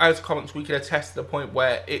us as comics, we can attest to the point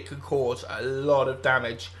where it can cause a lot of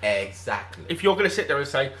damage. Exactly. If you're going to sit there and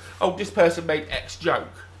say, "Oh, this person made X joke,"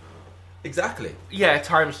 exactly. Yeah,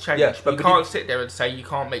 times change, but you can't sit there and say you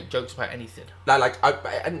can't make jokes about anything.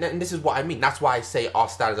 And this is what I mean. That's why I say our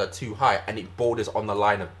standards are too high, and it borders on the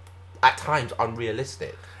line of, at times,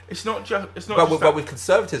 unrealistic. It's not just. But with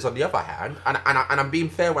conservatives, on the other hand, and I'm being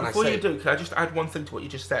fair when Before you do, can I just add one thing to what you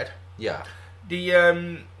just said? Yeah. The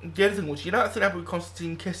other thing was, you know that thing happened with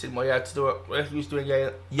Constantine kissing where he had to do it, where he was doing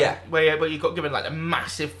where you got given a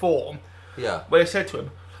massive form. Yeah. Where they said to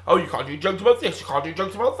him, "Oh, you can't do jokes about this, you can't do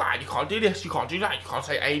jokes about that, you can't do this, you can't do that, you can't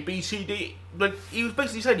say A, B, C, D." Like he was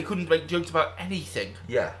basically saying he couldn't make jokes about anything.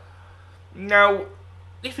 Yeah. Now,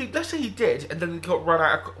 let's say he did, and then he got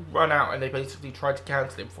run out, and they basically tried to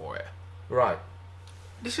cancel him for it. Right.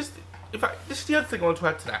 This is the other thing I want to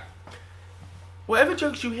add to that. Whatever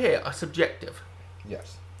jokes you hear are subjective.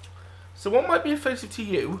 Yes. So what might be offensive to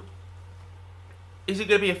you, is it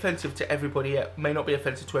going to be offensive to everybody else? May not be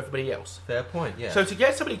offensive to everybody else. Fair point, yeah. So to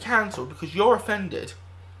get somebody cancelled because you're offended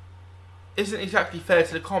isn't exactly fair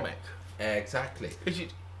to the comic. Exactly. Because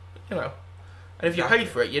and if you paid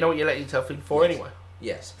for it, you know what you're letting yourself in for anyway.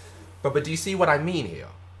 Yes. But do you see what I mean here?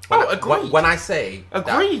 agreed. When I say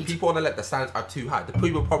Agreed. that people on the left, the standards are too high, the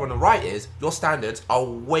people problem on the right is your standards are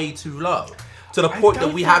way too low. To the point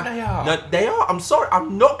that we have... They are. No, they are. I'm sorry.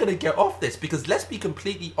 I'm not going to get off this because let's be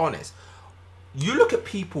completely honest. You look at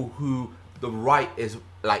people who the right is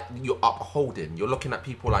like you're upholding. You're looking at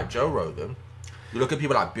people like Joe Rogan. You look at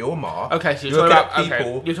people like Bill Maher. Okay, so you're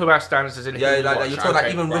talking about standards as in you're talking about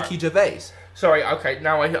even Ricky Gervais. Sorry, okay,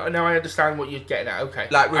 now I understand what you're getting at. Okay,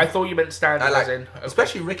 Like, I thought you meant standards as in... Okay.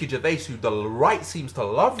 Especially Ricky Gervais, who the right seems to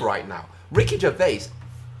love right now. Ricky Gervais...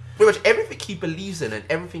 Pretty much everything he believes in and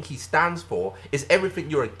everything he stands for is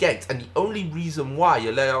everything you're against, and the only reason why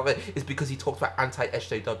you're let off it is because he talks about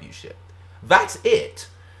anti-SJW shit. That's it.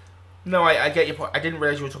 No, I get your point. I didn't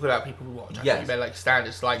realise you were talking about people who watch. I Yes. thought you meant like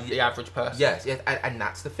standards, like the average person. Yes, and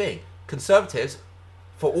that's the thing. Conservatives,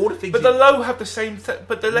 for all the things... But the low have the same...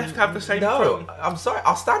 but the left have the same No, thing. I'm sorry.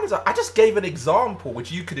 Our standards are... I just gave an example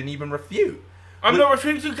which you couldn't even refute. I'm not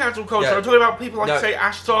refusing cancel culture. Yeah. I'm talking about people like, No. say,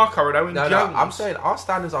 Ash Sarkar and Owen Jones. No, I'm saying our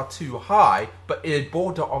standards are too high, but it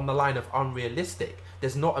border on the line of unrealistic.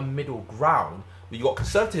 There's not a middle ground. You got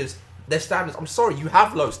conservatives, their standards... I'm sorry, you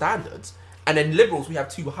have low standards. And then liberals, we have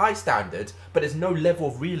too high standards, but there's no level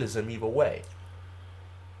of realism either way.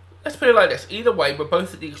 Let's put it like this. Either way, we're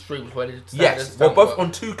both at the extremes where the standards Yes, we're don't both work.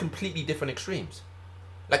 on two completely different extremes.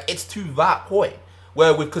 Like, it's to that point.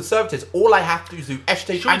 Where with conservatives, all I have to do is do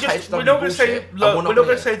anti-HW We're not going to say bullshit, low. and We're not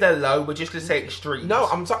going to say they're low. We're just going to say extremes. No,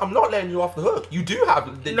 I'm not letting you off the hook. You do have...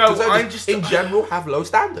 No, conservatives I'm just... in general have low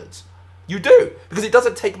standards. You do. Because it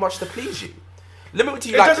doesn't take much to please you. Let me put to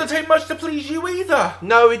you It like doesn't take much to please you either.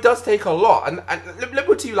 No, it does take a lot. And let me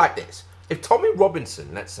put to you like this. If Tommy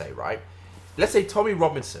Robinson, let's say, right? Let's say Tommy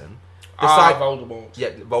Robinson... Voldemort.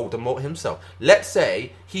 Yeah, Voldemort himself. Let's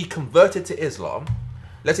say he converted to Islam.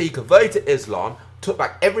 Let's say he converted to Islam, took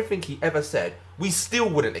back everything he ever said. We still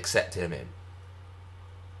wouldn't accept him in.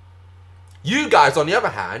 You guys, on the other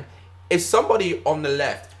hand, if somebody on the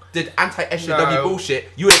left did anti-SJW bullshit,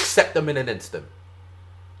 you would accept them in an instant.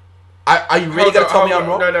 Are you really going to tell me I'm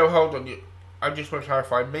wrong? No, hold on. I just want to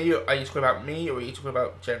clarify. Me? Are you talking about me, or are you talking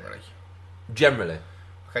about generally? Generally.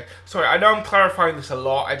 Okay. Sorry, I know I'm clarifying this a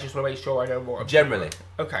lot. I just want to make sure I know what I'm Generally.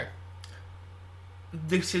 Okay.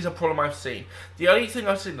 This is a problem I've seen. The only thing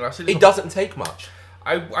I've seen... It doesn't take much.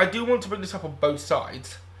 I do want to bring this up on both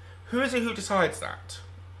sides. Who is it who decides that?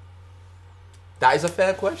 That is a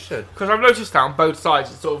fair question. Because I've noticed that on both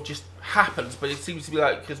sides it sort of just happens, but it seems to be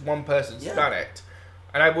like because one person's done it.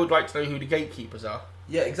 And I would like to know who the gatekeepers are.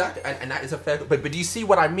 Yeah, exactly. And that is a fair... But do you see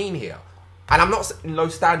what I mean here? And I'm not saying low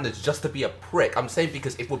standards just to be a prick. I'm saying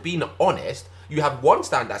because if we're being honest, you have one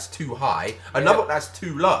standard that's too high, another that's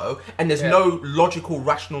too low, and there's no logical,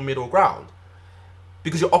 rational middle ground.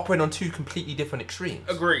 Because you're operating on two completely different extremes.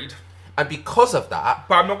 Agreed. And because of that...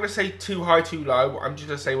 But I'm not going to say too high, too low. I'm just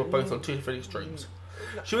going to say we're both on two different extremes.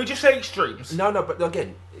 Should we just say extremes? No, but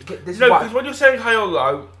again... This no, because when you're saying high or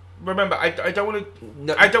low... Remember, I don't want to.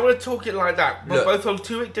 No, I don't want to talk it like that. We're both on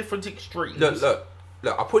two different extremes. Look.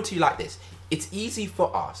 I'll put it to you like this: it's easy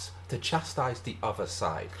for us to chastise the other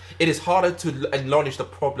side. It is harder to acknowledge the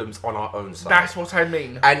problems on our own side. That's what I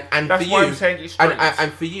mean. And that's for why you, I'm saying extremes.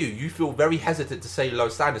 And for you, you feel very hesitant to say low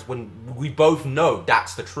standards when we both know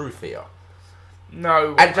that's the truth here.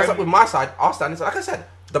 No, and just like with my side, our standards, like I said.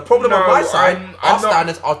 The problem on my side, our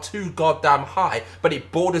standards are too goddamn high, but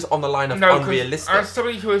it borders on the line of unrealistic. As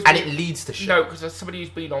somebody who has it leads to shit. No, because as somebody who's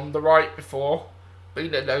been on the right before,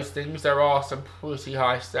 been at those things, there are some pretty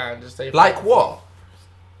high standards. Like what?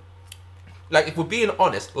 Like, if we're being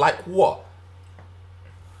honest, like what?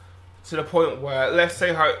 To the point where, let's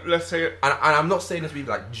say... And I'm not saying this to be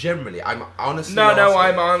like, generally, I'm honestly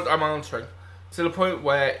I'm answering. To the point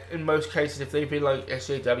where, in most cases, if they've been like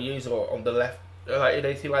SJWs or on the left, like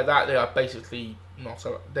anything like that, they are basically not.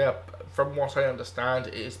 They are, from what I understand,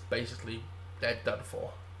 it is basically they're done for.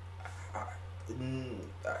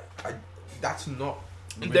 That's not.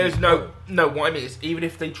 Really There's no. What I mean is, even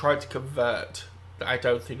if they tried to convert, I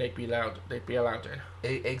don't think they'd be allowed. They'd be allowed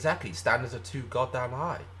in. Exactly, standards are too goddamn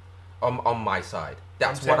high. On my side,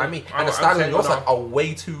 that's what I mean. And the standards on your side are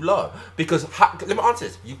way too low because let me answer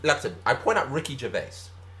this. Like I said, I point out Ricky Gervais.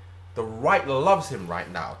 The right loves him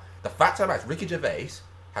right now. The fact of the matter is, Ricky Gervais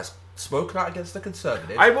has spoken out against the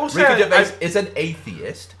conservatives. I will say Ricky Gervais is an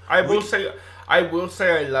atheist. I will say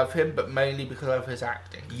I love him, but mainly because of his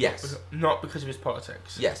acting. Yes. Not because of his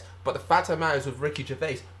politics. Yes. But the fact of the matter is with Ricky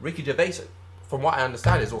Gervais, from what I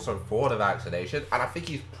understand, is also for the vaccination, and I think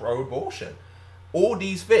he's pro-abortion. All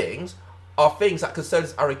these things are things that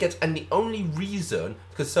Conservatives are against, and the only reason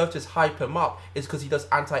Conservatives hype him up is because he does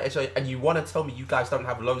anti-HIV, and you want to tell me you guys don't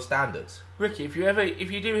have low standards? Ricky, if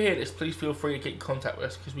you do hear this, please feel free to get in contact with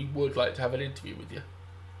us, because we would like to have an interview with you.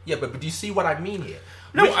 Yeah, but do you see what I mean here?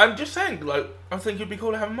 No, I'm just saying, like, I think it'd be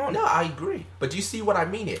cool to have him on. No, I agree. But do you see what I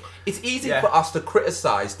mean here? It's easy for us to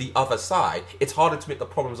criticize the other side. It's harder to admit the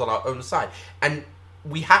problems on our own side. And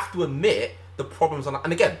we have to admit the problems on...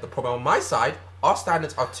 And again, the problem on my side, our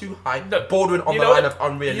standards are too high, bordering on the line of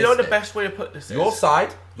unrealistic. You know the best way to put this is? Your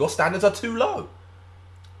side, your standards are too low.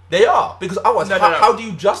 They are. Because otherwise, how do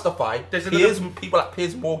you justify people like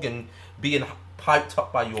Piers Morgan being piped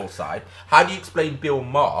up by your side? How do you explain Bill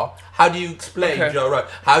Maher? How do you explain Joe Rogan?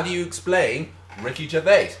 How do you explain Ricky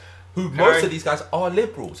Gervais? Who most of these guys are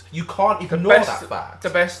liberals. You can't ignore that fact. The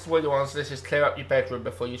best way to answer this is clear up your bedroom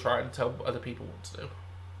before you try and tell other people what to do.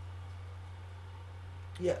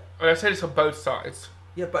 Yeah. And I say this on both sides.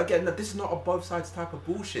 Yeah, but again, this is not a both sides type of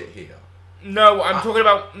bullshit here. No, I'm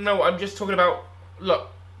just talking about, look,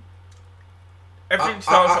 everything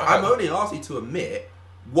starts at home. I'm only asking you to admit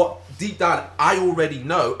what deep down I already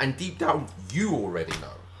know, and deep down you already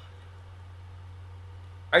know.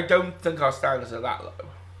 I don't think our standards are that low.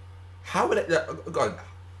 How would it... Go on.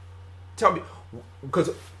 Tell me,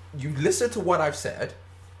 because you listen to what I've said,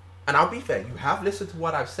 and I'll be fair, you have listened to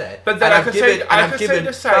what I've said, but then I've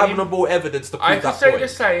given favorable evidence to prove that point. I could say the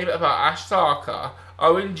same about Ash Sarkar,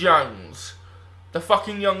 Owen Jones, the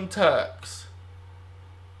fucking Young Turks.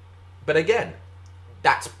 But again,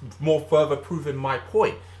 that's more further proving my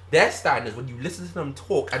point. Their standards, when you listen to them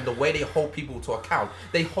talk and the way they hold people to account,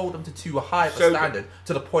 they hold them to too high of a standard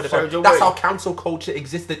to the point of... That's how cancel culture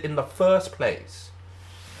existed in the first place.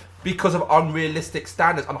 Because of unrealistic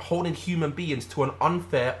standards and holding human beings to an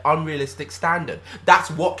unfair, unrealistic standard.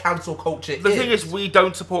 That's what cancel culture is. The thing is, we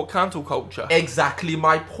don't support cancel culture. Exactly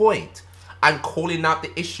my point. I'm calling out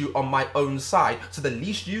the issue on my own side. So the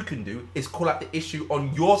least you can do is call out the issue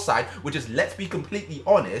on your side, which is, let's be completely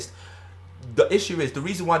honest, the issue is, the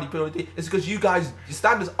reason why they put it is because you guys, your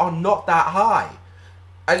standards are not that high.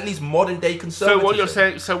 At least modern day conservatism.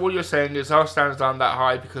 So what you're saying is our standards aren't that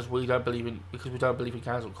high because we don't believe in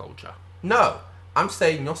cancel culture. No, I'm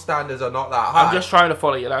saying your standards are not that high. I'm just trying to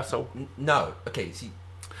follow you. That's all. No, okay. See,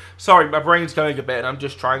 sorry, my brain's going a bit, and I'm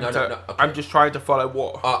just trying okay. I'm just trying to follow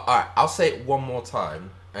what. All right, I'll say it one more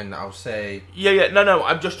time, and I'll say. No.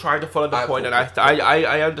 I'm just trying to follow the point, and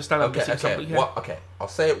I understand. I'm missing something here. Okay, I'll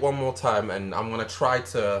say it one more time, and I'm gonna try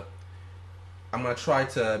to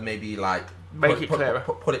maybe like. Make it clearer.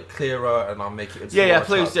 Put it clearer, and I'll make it.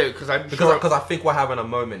 Please do, because I think we're having a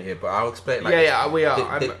moment here, but I'll explain. Like, we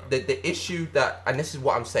are. The issue that, and this is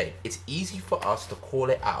what I'm saying. It's easy for us to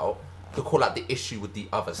call out the issue with the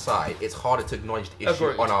other side. It's harder to acknowledge the issue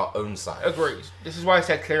on our own side. Agreed. This is why I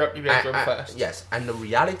said clear up your bedroom first. Yes, and the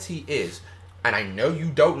reality is, and I know you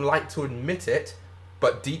don't like to admit it,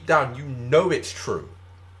 but deep down you know it's true.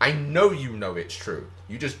 I know you know it's true.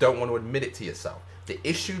 You just don't want to admit it to yourself. The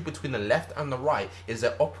issue between the left and the right is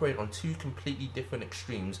they operate on two completely different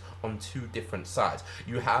extremes on two different sides.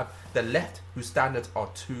 You have the left, whose standards are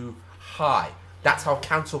too high. That's how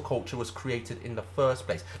cancel culture was created in the first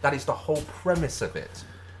place. That is the whole premise of it.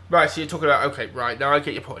 Right, so you're talking about, okay, right, now I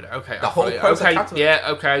get your point. Okay, the whole premise of cancel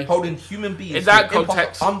okay. Holding human beings in that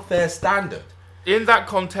context, unfair standard. In that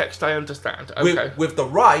context, I understand. Okay. With the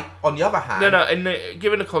right, on the other hand...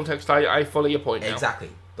 given the context, I follow your point now. Exactly.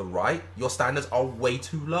 The right, your standards are way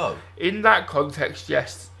too low. In that context,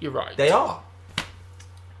 yes, you're right. They are.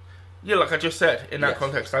 Yeah, like I just said, in that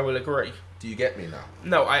context, I will agree. Do you get me now?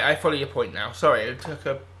 No, I follow your point now. Sorry, it took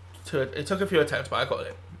a few attempts, but I got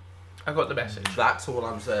it. I got the message. That's all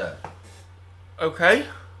I'm saying. Okay.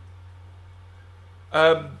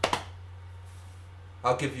 I'll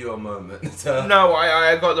give you a moment. No,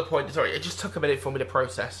 I got the point. Sorry, it just took a minute for me to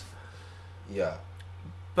process. Yeah.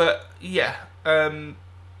 But, yeah.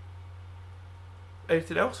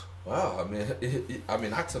 Anything else? Wow, I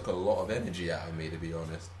mean, that took a lot of energy out of me, to be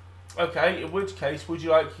honest. Okay, in which case, would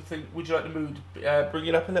you like the mood bring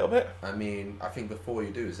it up a little bit? I mean, I think before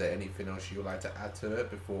you do, is there anything else you would like to add to it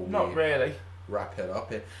before we... Not really. Wrap it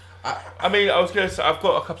up? I mean, I was going to say, I've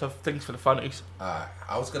got a couple of things for the funnies. I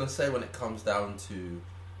was going to say, when it comes down to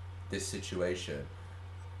this situation,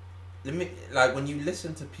 when you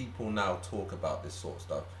listen to people now talk about this sort of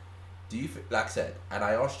stuff, do you, like I said, and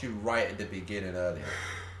I asked you right at the beginning earlier,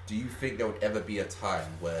 do you think there would ever be a time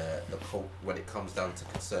where when it comes down to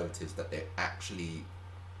conservatives, that they actually,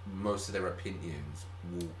 most of their opinions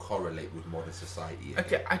will correlate with modern society?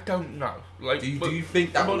 Okay, I don't know. Do you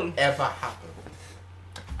think that will ever happen?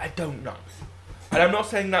 I don't know. And I'm not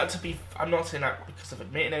saying that because of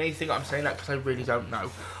admitting anything. I'm saying that because I really don't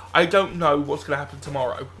know. I don't know what's going to happen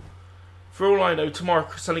tomorrow. For all I know, tomorrow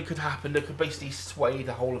something could happen that could basically sway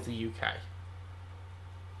the whole of the UK.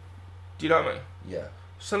 Do you know what I mean? Yeah.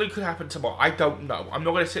 Something could happen tomorrow. I don't know. I'm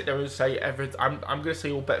not going to sit there and say everything. I'm going to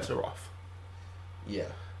say all bets are off.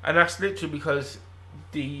 Yeah. And that's literally because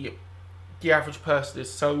the average person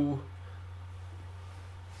is so...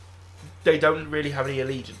 They don't really have any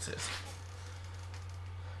allegiances.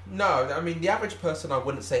 No, I mean, the average person I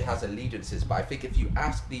wouldn't say has allegiances, but I think if you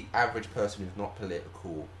ask the average person who's not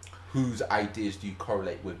political, whose ideas do you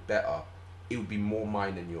correlate with better, it would be more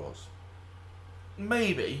mine than yours.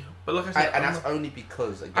 Maybe, but like I said... And that's only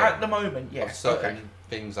because, again... At the moment, yes. Certain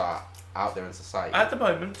things are out there in society. At the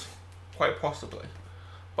moment, quite possibly.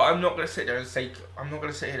 But I'm not going to sit there and say...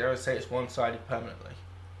 it's one-sided permanently.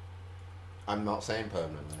 I'm not saying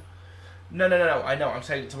permanently. No. I know. I'm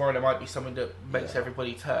saying tomorrow there might be something that makes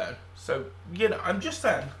everybody turn. So, I'm just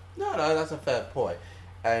saying. No, that's a fair point.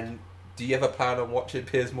 And do you ever plan on watching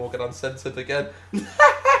Piers Morgan Uncensored again?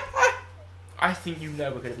 I think we're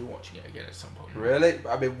going to be watching it again at some point. Really?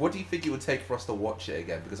 I mean, what do you think it would take for us to watch it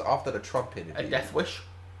again? Because after the Trump interview... A death wish?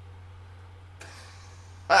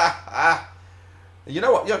 You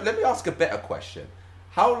know what? Let me ask a better question.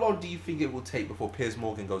 How long do you think it will take before Piers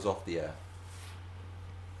Morgan goes off the air?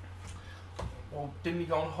 Well, didn't he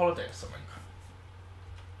go on holiday or something?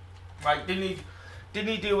 Like, didn't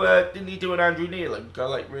he do an Andrew Neil and go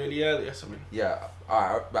like really early or something? Yeah,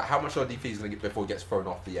 alright, but how much longer do you think he's going to get before he gets thrown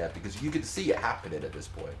off the air? Because you can see it happening at this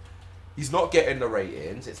point. He's not getting the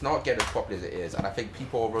ratings. It's not getting as popular as it is, and I think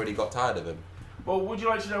people have already got tired of him. Well, would you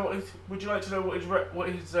like to know what his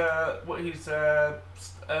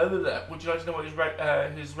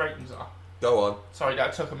ratings are? Go on. Sorry,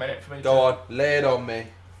 that took a minute for me. Go on, lay it on me.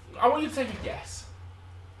 I want you to take a guess.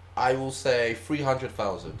 I will say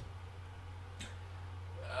 300,000.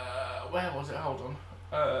 Where was it? Hold on.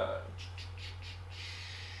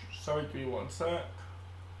 Sorry, give me one sec.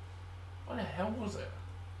 What the hell was it?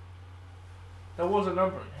 There was a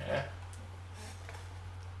number in here.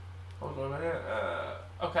 Hold on a minute.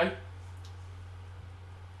 Okay.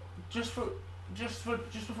 Just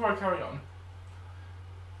before I carry on,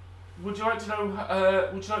 would you like to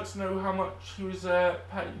know how much he was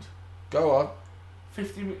paid? Go on.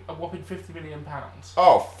 A whopping £50 million.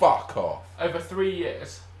 Oh, fuck off. Over 3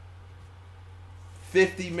 years.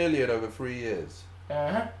 50 million over 3 years.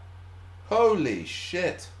 Uh-huh. Holy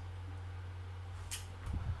shit.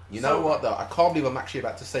 You know what though? I can't believe I'm actually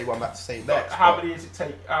about to say what I'm about to say next. How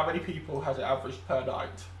many people has it averaged per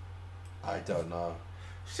night? I don't know.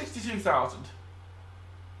 62,000.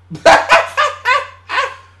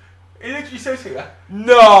 It literally says here.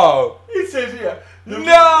 No! It says here.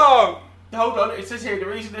 No! Hold on, it says here the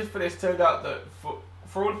reason for this turned out that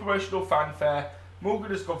for all the promotional fanfare, Morgan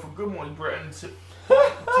has gone from Good Morning Britain to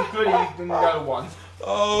Good Evening No One.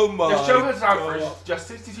 Oh my god. The show has averaged just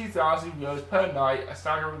 62,000 viewers per night, a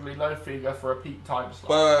staggeringly low figure for a peak time slot.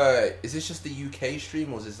 Wait. Is this just the UK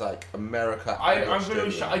stream or is this like America? I'm going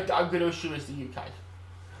to assume it's the UK.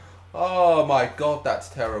 Oh my god, that's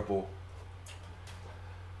terrible.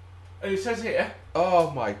 And it says here. Oh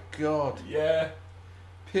my god. Yeah.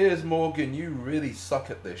 Piers Morgan, you really suck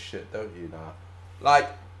at this shit, don't you now? Like,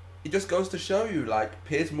 it just goes to show you, like,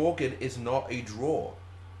 Piers Morgan is not a draw.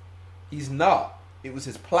 He's not. It was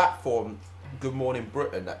his platform, Good Morning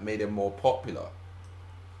Britain, that made him more popular.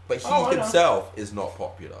 But he himself is not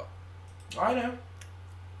popular. I know.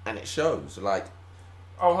 And it shows, like...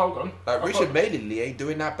 Oh, hold on. Like, Richard Madeley ain't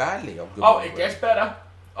doing that badly on Good Morning Britain. Gets better.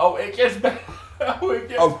 Oh, it gets better.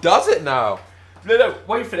 Oh, does it now? No,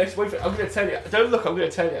 wait for this, I'm going to tell you. Don't look, I'm going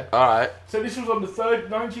to tell you. Alright. So this was on the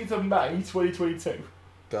 19th of May, 2022.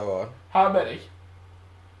 Go on. How many?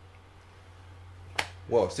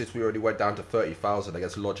 Well, since we already went down to 30,000, I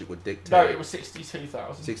guess logic would dictate. No, it was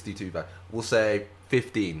 62,000. 62,000. We'll say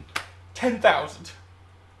 15. 10,000.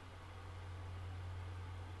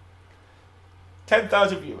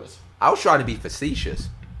 10,000 viewers. I was trying to be facetious.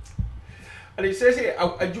 And it says here,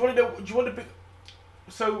 and do you want to be...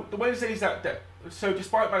 So, the Wednesday is that day. So,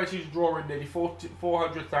 despite managing to draw in nearly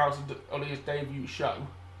 400,000 on his debut show...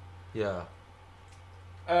 Yeah.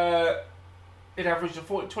 It averaged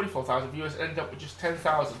 24,000 viewers and ended up with just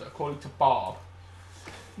 10,000, according to Barb.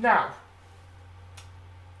 Now,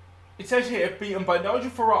 it says here, beaten by Nigel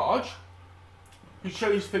Farage, who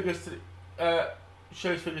shows figures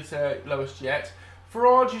lowest yet.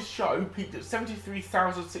 Farage's show peaked at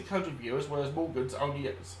 73,600 viewers, whereas Morgan's only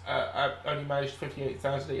managed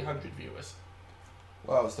 58,800 viewers.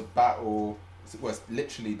 Well, it's the battle. It was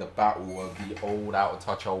literally the battle of the old, out of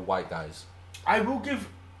touch old white guys. I will give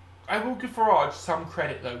Farage some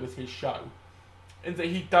credit though with his show, in that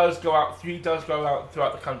he does go out throughout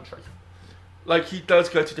the country. Like, he does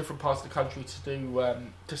go to different parts of the country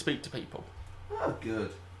to speak to people. Oh,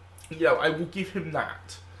 good. You know, I will give him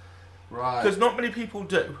that. Right. Because not many people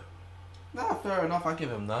do. No, fair enough. I give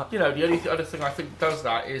him that. You know, the only other thing I think does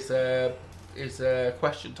that is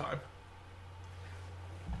question time.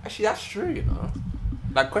 Actually, that's true. You know,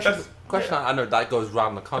 like question. I know that goes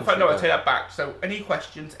round the In country. fact, no, I take that back. So, any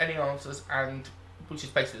questions, any answers, and which is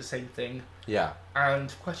basically the same thing. Yeah.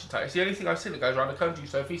 And question time. It's the only thing I've seen that goes around the country.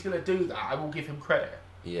 So, if he's going to do that, I will give him credit.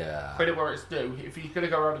 Yeah. Credit where it's due. If he's going to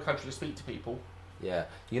go around the country to speak to people. Yeah.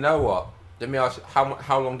 You know what? Let me ask you,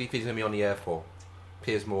 how long do you think he's going to be on the air for?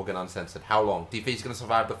 Piers Morgan Uncensored. How long? Do you think he's going to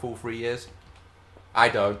survive the full 3 years? I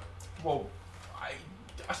don't. Well,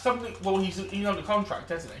 he's on the contract,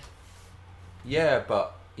 isn't he? Yeah,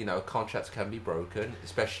 but you know, contracts can be broken,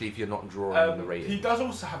 especially if you're not drawing the ratings. He does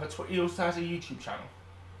also have he also has a YouTube channel.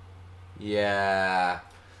 Yeah.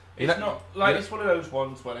 It's not like it's one of those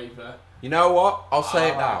ones where they've. You know what? I'll say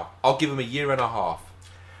it now. I'll give him a year and a half.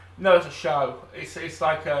 No, it's a show. It's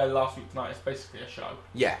like Last Week Tonight. It's basically a show.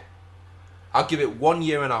 Yeah. I'll give it 1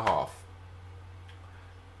 year and a half.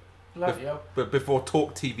 Bloody hell. But before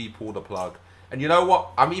Talk TV pull the plug. And you know what?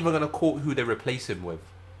 I'm even going to call who they replace him with.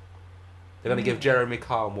 They're going to give Jeremy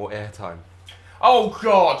Kyle more airtime. Oh,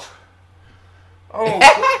 God. Oh,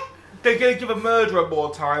 God. They're going to give a murderer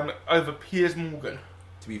more time over Piers Morgan.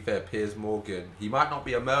 To be fair, Piers Morgan, he might not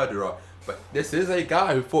be a murderer, but this is a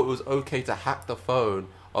guy who thought it was okay to hack the phone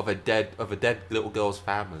of a dead little girl's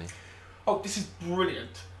family. Oh, this is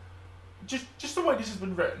brilliant. Just the way this has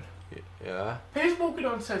been written. Yeah. Piers Morgan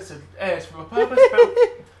Uncensored airs from a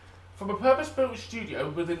purpose-built studio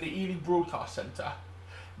within the Ealing Broadcast Centre,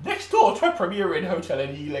 next door to a Premier Inn hotel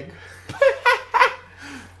in Ealing.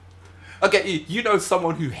 Okay, you know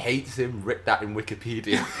someone who hates him writ that in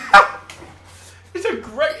Wikipedia.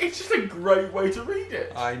 It's just a great way to read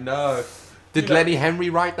it. I know. Did Lenny Henry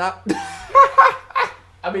write that?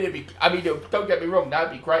 I mean, don't get me wrong,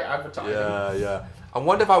 that'd be great advertising. Yeah. I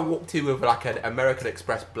wonder if I walked in with like an American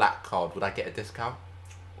Express black card, would I get a discount?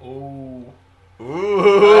 Ooh. That'd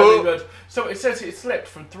be good. So it says it slipped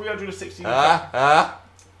from 316.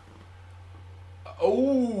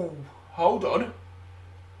 Oh, hold on.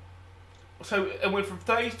 So it went from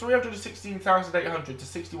 316,800 to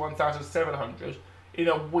 61,700 in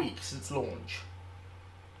a week since launch.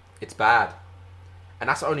 It's bad, and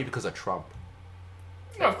that's only because of Trump.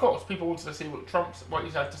 Yeah, of course, people wanted to see what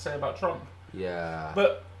he's had to say about Trump. Yeah.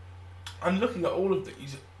 But I'm looking at all of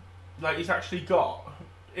these. Like, it actually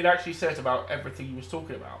says about everything he was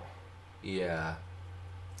talking about. Yeah.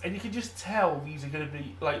 And you can just tell these are going to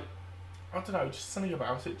be, like, I don't know, just something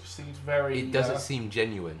about it just seems very... It doesn't seem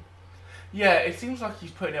genuine. Yeah, it seems like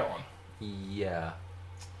he's putting it on. Yeah.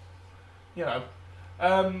 You know.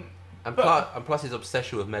 And plus his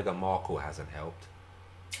obsession with Meghan Markle hasn't helped.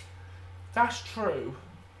 That's true.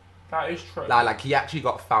 That is true. Like he actually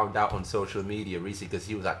got found out on social media recently because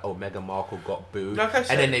he was like, "Oh, Meghan Markle got booed," like I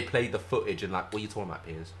said, and then they played the footage and like, "What are you talking about,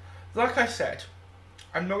 Piers?" Like I said,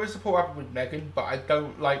 I'm not going to support what happened with Meghan, but I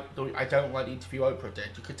don't like the interview Oprah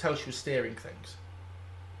did. You could tell she was steering things.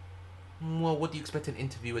 Well, what do you expect an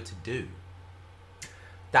interviewer to do?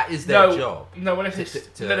 That is their job. No, when I say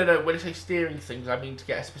when I say steering things, I mean to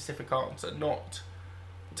get a specific answer, not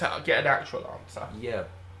to get an actual answer. Yeah,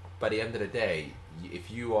 but at the end of the day, if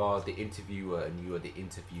you are the interviewer and you are the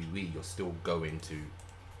interviewee, you're still going to...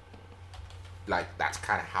 Like, that's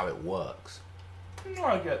kind of how it works. No,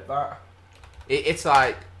 I get that. It's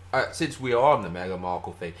like, since we are on the Meghan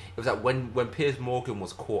Markle thing, it was like when Piers Morgan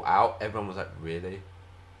was caught out, everyone was like, really?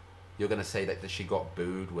 You're going to say that she got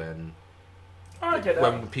booed when... I get that.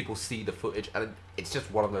 When people see the footage, and it's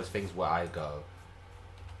just one of those things where I go,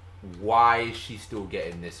 why is she still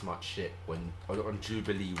getting this much shit when on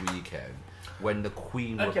Jubilee weekend when the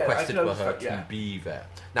Queen requested for her to be there?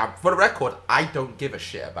 Now, for the record, I don't give a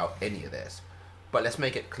shit about any of this, but let's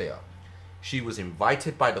make it clear. She was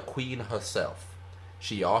invited by the Queen herself.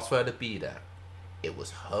 She asked for her to be there. It was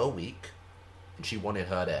her week, and she wanted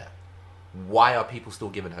her there. Why are people still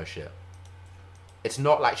giving her shit? It's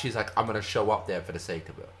not like she's like, I'm going to show up there for the sake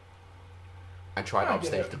of it and try to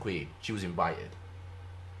upstage the Queen. She was invited.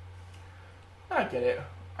 I get it.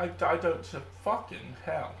 I don't... Fucking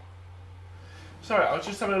hell. Sorry, I was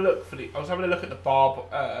just having a look I was having a look at the Barb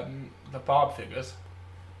figures.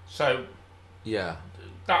 So... Yeah.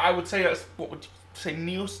 That I would say that's... What would you say?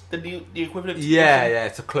 The equivalent to Yeah, Nielsen? yeah.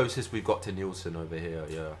 It's the closest we've got to Nielsen over here,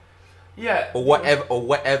 yeah. Yeah. Or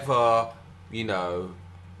whatever, you know...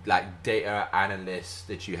 like data analysts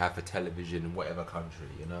that you have for television in whatever country,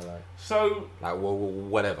 you know, like So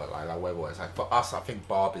whatever, like whatever. It's like for us, I think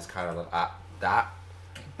Barb is kind of at that.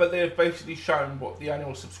 But they've basically shown what the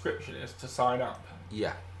annual subscription is to sign up.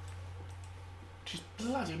 Yeah. Which is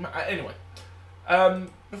bloody mad. Anyway,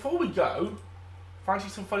 before we go, fancy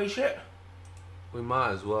some funny shit? We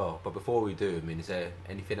might as well, but before we do, I mean, is there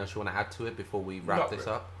anything else you want to add to it before we wrap this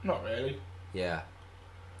up? Not really. Yeah.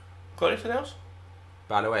 Got anything else?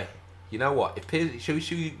 By the way, you know what? If Piers, should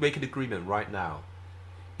we make an agreement right now?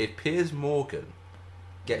 If Piers Morgan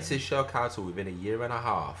gets his show cancelled within a year and a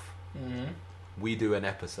half, we do an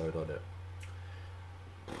episode on it.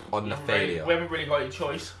 On the failure. We haven't really got any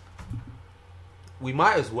choice. We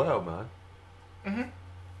might as well, man.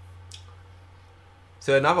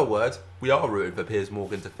 So in other words, we are rooting for Piers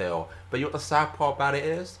Morgan to fail. But you know what the sad part about it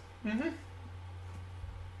is?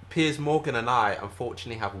 Piers Morgan and I,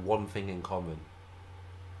 unfortunately, have one thing in common.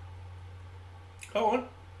 Go on.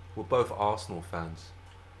 We're both Arsenal fans.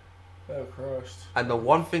 Oh, Christ. And the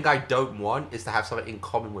one thing I don't want is to have something in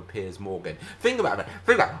common with Piers Morgan. Think about it.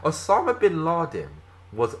 Think about it. Osama bin Laden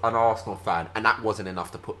was an Arsenal fan, and that wasn't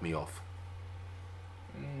enough to put me off.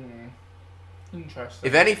 Interesting.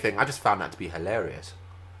 If anything, I just found that to be hilarious.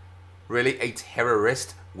 Really, a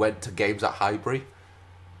terrorist went to games at Highbury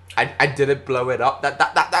and didn't blow it up.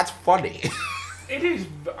 That's funny. It is.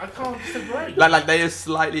 I can't disagree. like they are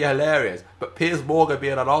slightly hilarious. But Piers Morgan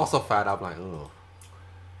being an Arsenal fan, I'm like, oh.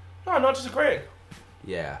 No, I'm not disagreeing.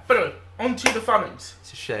 Yeah. But anyway, on to the funnies.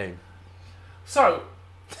 It's a shame. So,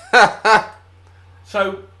 I'm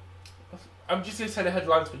just going to say the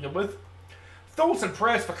headlines to begin with. Thoughts and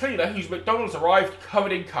prayers for cleaner whose McDonald's arrived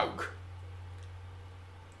covered in Coke.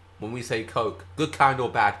 When we say Coke, good kind or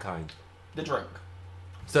bad kind? The drink,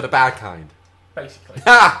 So the bad kind. basically.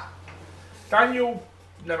 Ha! Daniel,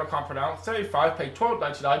 never can't pronounce, 35, paid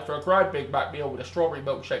 $12.99 for a grand Big Mac meal with a strawberry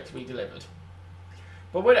milkshake to be delivered.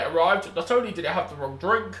 But when it arrived, not only did it have the wrong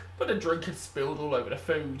drink, but the drink had spilled all over the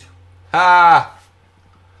food. Ha!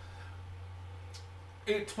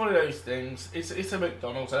 It's one of those things. It's a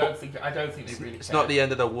McDonald's. I don't think they really. It's care. not the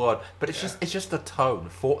end of the world, but it's just the tone.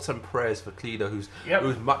 Thoughts and prayers for cleaner whose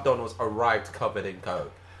McDonald's arrived covered in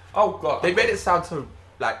Coke. Oh God! They made it sound so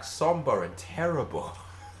like somber and terrible.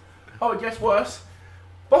 Oh, it gets worse.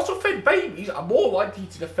 Bottle-fed babies are more likely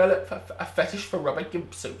to develop a fetish for rubber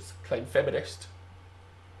gimp suits, claim feminist.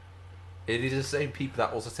 It is the same people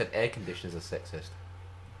that also said air conditioners are sexist.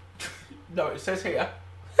 No, it says here.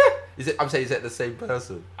 Is it? I'm saying, is it the same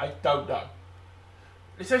person? I don't know.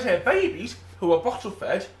 It says here, babies who are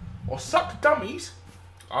bottle-fed or suck dummies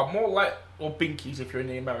are more or binkies if you're in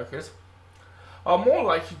the Americas, are more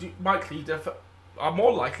likely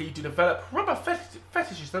to develop rubber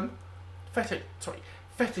fetishism.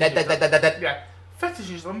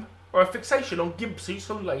 Fetishism or a fixation on gimp suits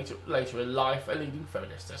for later in life, a leading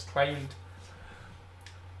feminist has claimed.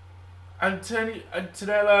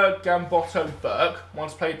 Antonella Gambotto Burke,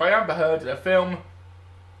 once played by Amber Heard in a film.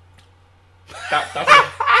 That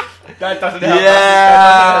doesn't help.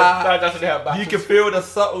 Yeah, that doesn't help. You can feel the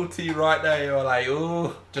subtlety right there. You're like,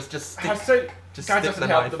 ooh, just stick. That doesn't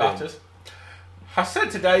help the knife in. matters. Has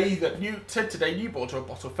said today newborns are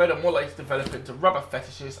bottle fed and more likely to develop into rubber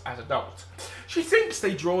fetishes as adults. She thinks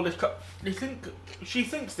She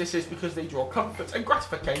thinks this is because they draw comfort and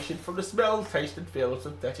gratification from the smell, taste, and feel of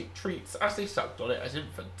synthetic treats as they sucked on it as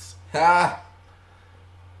infants. Ah.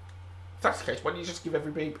 If that's the case, why don't you just give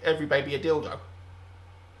every baby a dildo?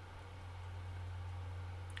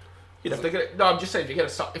 You know, if they're gonna, no, I'm just saying, if you're gonna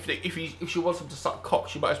suck, if she wants them to suck cock,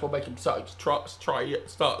 she might as well make them suck. Try it.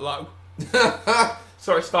 Start low.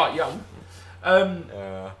 Sorry, start young.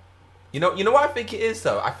 You know what I think it is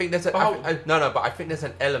though. I think there's I think there's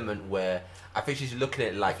an element where I think she's looking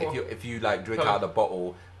at it like if you like drink out of the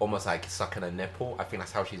bottle, almost like sucking a nipple. I think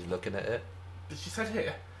that's how she's looking at it. But she said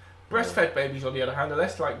here, breastfed babies, on the other hand, are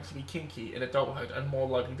less likely to be kinky in adulthood and more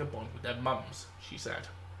likely to bond with their mums. She said.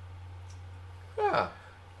 Yeah.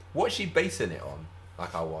 What's she basing it on?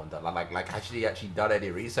 Like, I wonder. Like, has she actually done any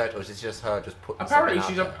research, or is this just her just putting? Apparently,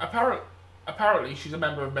 she's a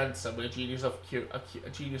member of Mensa with a genius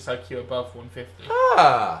IQ above 150.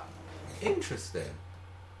 Ah, interesting.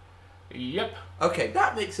 Yep. Okay,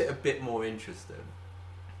 that makes it a bit more interesting.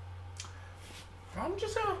 I'm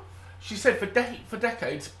just. She said for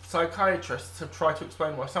decades, psychiatrists have tried to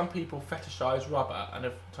explain why some people fetishize rubber and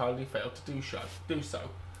have entirely failed to do so.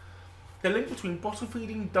 The link between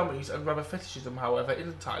bottle-feeding dummies and rubber fetishism, however, is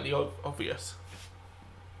entirely obvious.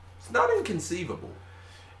 It's not inconceivable.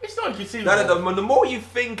 It's not inconceivable. No, the more you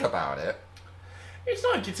think about it, it's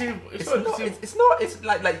not inconceivable. It's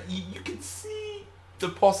like you can see the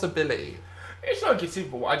possibility. It's not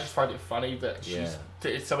inconceivable. I just find it funny that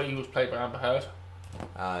it's somebody who was played by Amber Heard.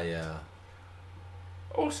 Yeah.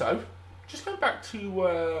 Also, just going back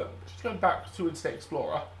to Internet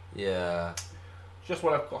Explorer. Yeah. Just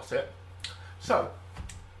while I've got it. So,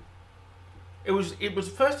 it was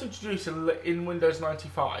first introduced in Windows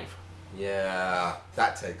 95. Yeah,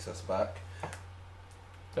 that takes us back.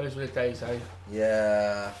 Those were the days, eh?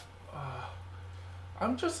 Yeah.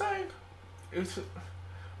 I'm just saying.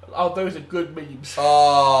 Those are good memes.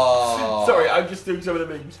 Oh. Sorry, I'm just doing some of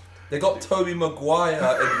the memes. They got Tobey Maguire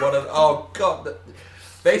in one of... Oh, God.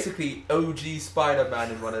 Basically, OG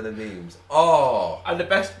Spider-Man in one of the memes. Oh. And the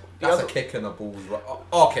best... That's a kick in the balls.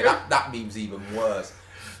 Oh, okay, that meme's even worse.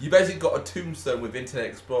 You basically got a tombstone with Internet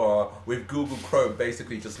Explorer with Google Chrome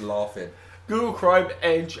basically just laughing. Google Chrome,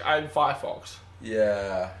 Edge, and Firefox.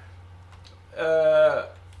 Yeah.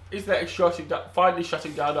 Internet finally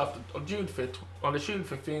shutting down on June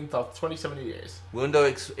 15th after 27 years.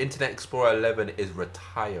 Windows Internet Explorer 11 is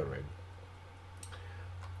retiring.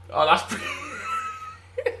 Oh, that's pretty...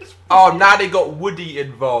 Oh, now they got Woody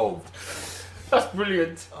involved. That's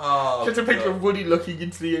brilliant. Oh, just a picture of Woody looking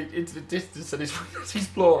into the distance and his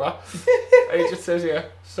Explorer. And it just says here,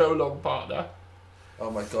 "So long, partner." Oh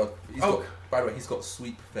my God. By the way, he's got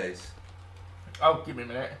sweep face. Oh, give me a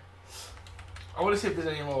minute. I want to see if there's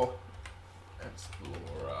any more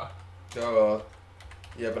Explorer. Oh,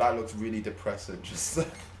 yeah, but that looks really depressing. I just want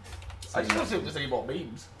to see if there's any more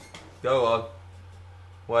memes. Go on.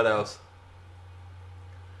 What else?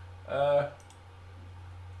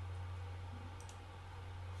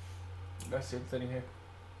 Let's see if there's any here.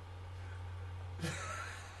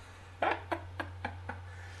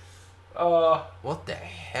 What the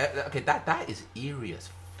hell? Okay, that is eerie as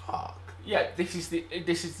fuck. Yeah, this is the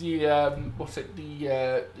what's it,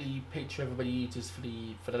 the picture everybody uses for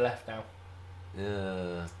the left now.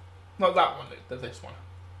 Yeah. Not that one, this one.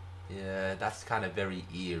 Yeah, that's kind of very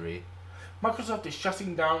eerie. Microsoft is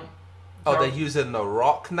shutting down. Oh, they're using The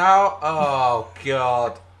Rock now? Oh,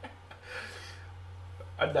 God.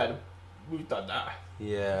 And then we've done that.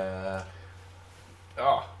 Yeah.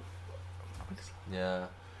 Oh. Yeah.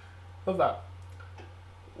 Love that.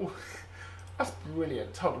 Ooh, that's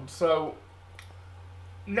brilliant. Hold on. So,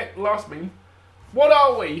 last meme. What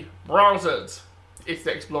are we? Browsers.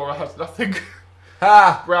 Internet Explorer has nothing.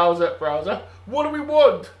 Ha! Browser. What do we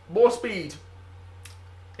want? More speed.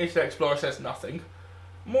 Internet Explorer says nothing.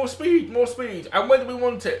 More speed. And when do we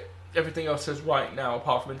want it? Everything else says right now,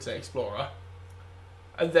 apart from Internet Explorer.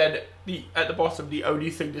 And then at the bottom, the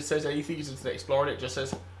only thing that says anything is Internet Explorer, and it just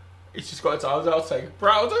says, it's just got its arms out saying,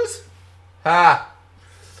 browsers? Ha!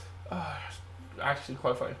 Actually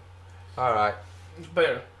quite funny. Alright.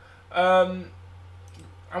 But yeah.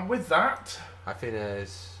 And with that... I think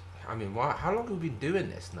how long have we been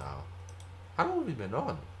doing this now? How long have we been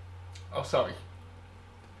on? Oh, sorry.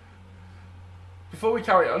 Before we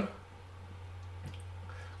carry on,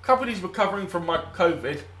 companies recovering from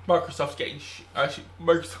COVID, Microsoft's getting...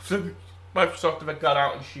 Microsoft have gone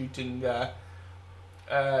out and shooting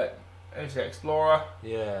Internet Explorer.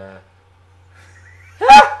 Yeah.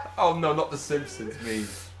 Oh no, not the Simpsons meme.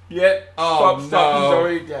 Yeah. Oh Stop, no. He's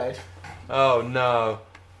already dead. Oh no.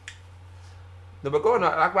 No, but going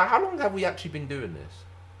on, like, how long have we actually been doing this?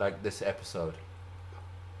 Like this episode?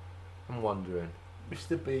 I'm wondering.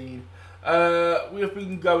 Mr. Bean. We have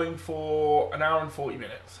been going for an hour and 40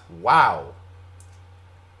 minutes. Wow.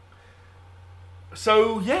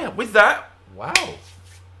 So yeah, with that. Wow.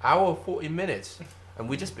 Hour 40 minutes. And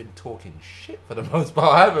we've just been talking shit for the most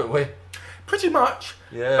part, haven't we? Pretty much.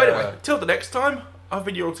 Yeah. But anyway, till the next time, I've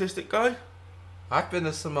been your autistic guy. I've been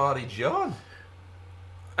the Somali John.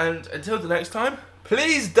 And until the next time,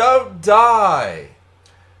 please don't die.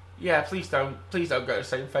 Yeah, please don't go to the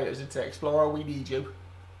same fate as Internet Explorer. We need you.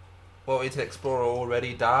 Well, Internet Explorer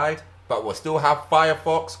already died, but we'll still have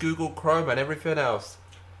Firefox, Google Chrome, and everything else.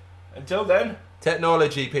 Until then,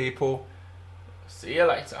 technology, people. See you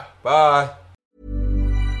later. Bye.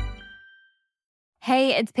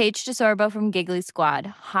 Hey, it's Paige DeSorbo from Giggly Squad.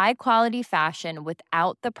 High quality fashion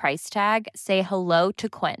without the price tag. Say hello to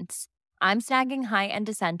Quince. I'm snagging high-end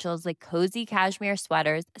essentials like cozy cashmere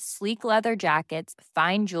sweaters, sleek leather jackets,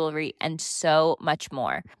 fine jewelry, and so much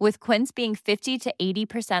more. With Quince being 50 to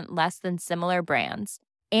 80% less than similar brands.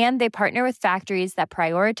 And they partner with factories that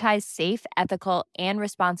prioritize safe, ethical, and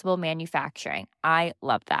responsible manufacturing. I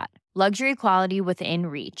love that. Luxury quality within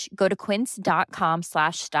reach. Go to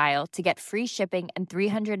quince.com/style to get free shipping and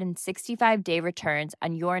 365-day returns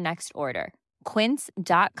on your next order.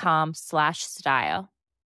 Quince.com/style.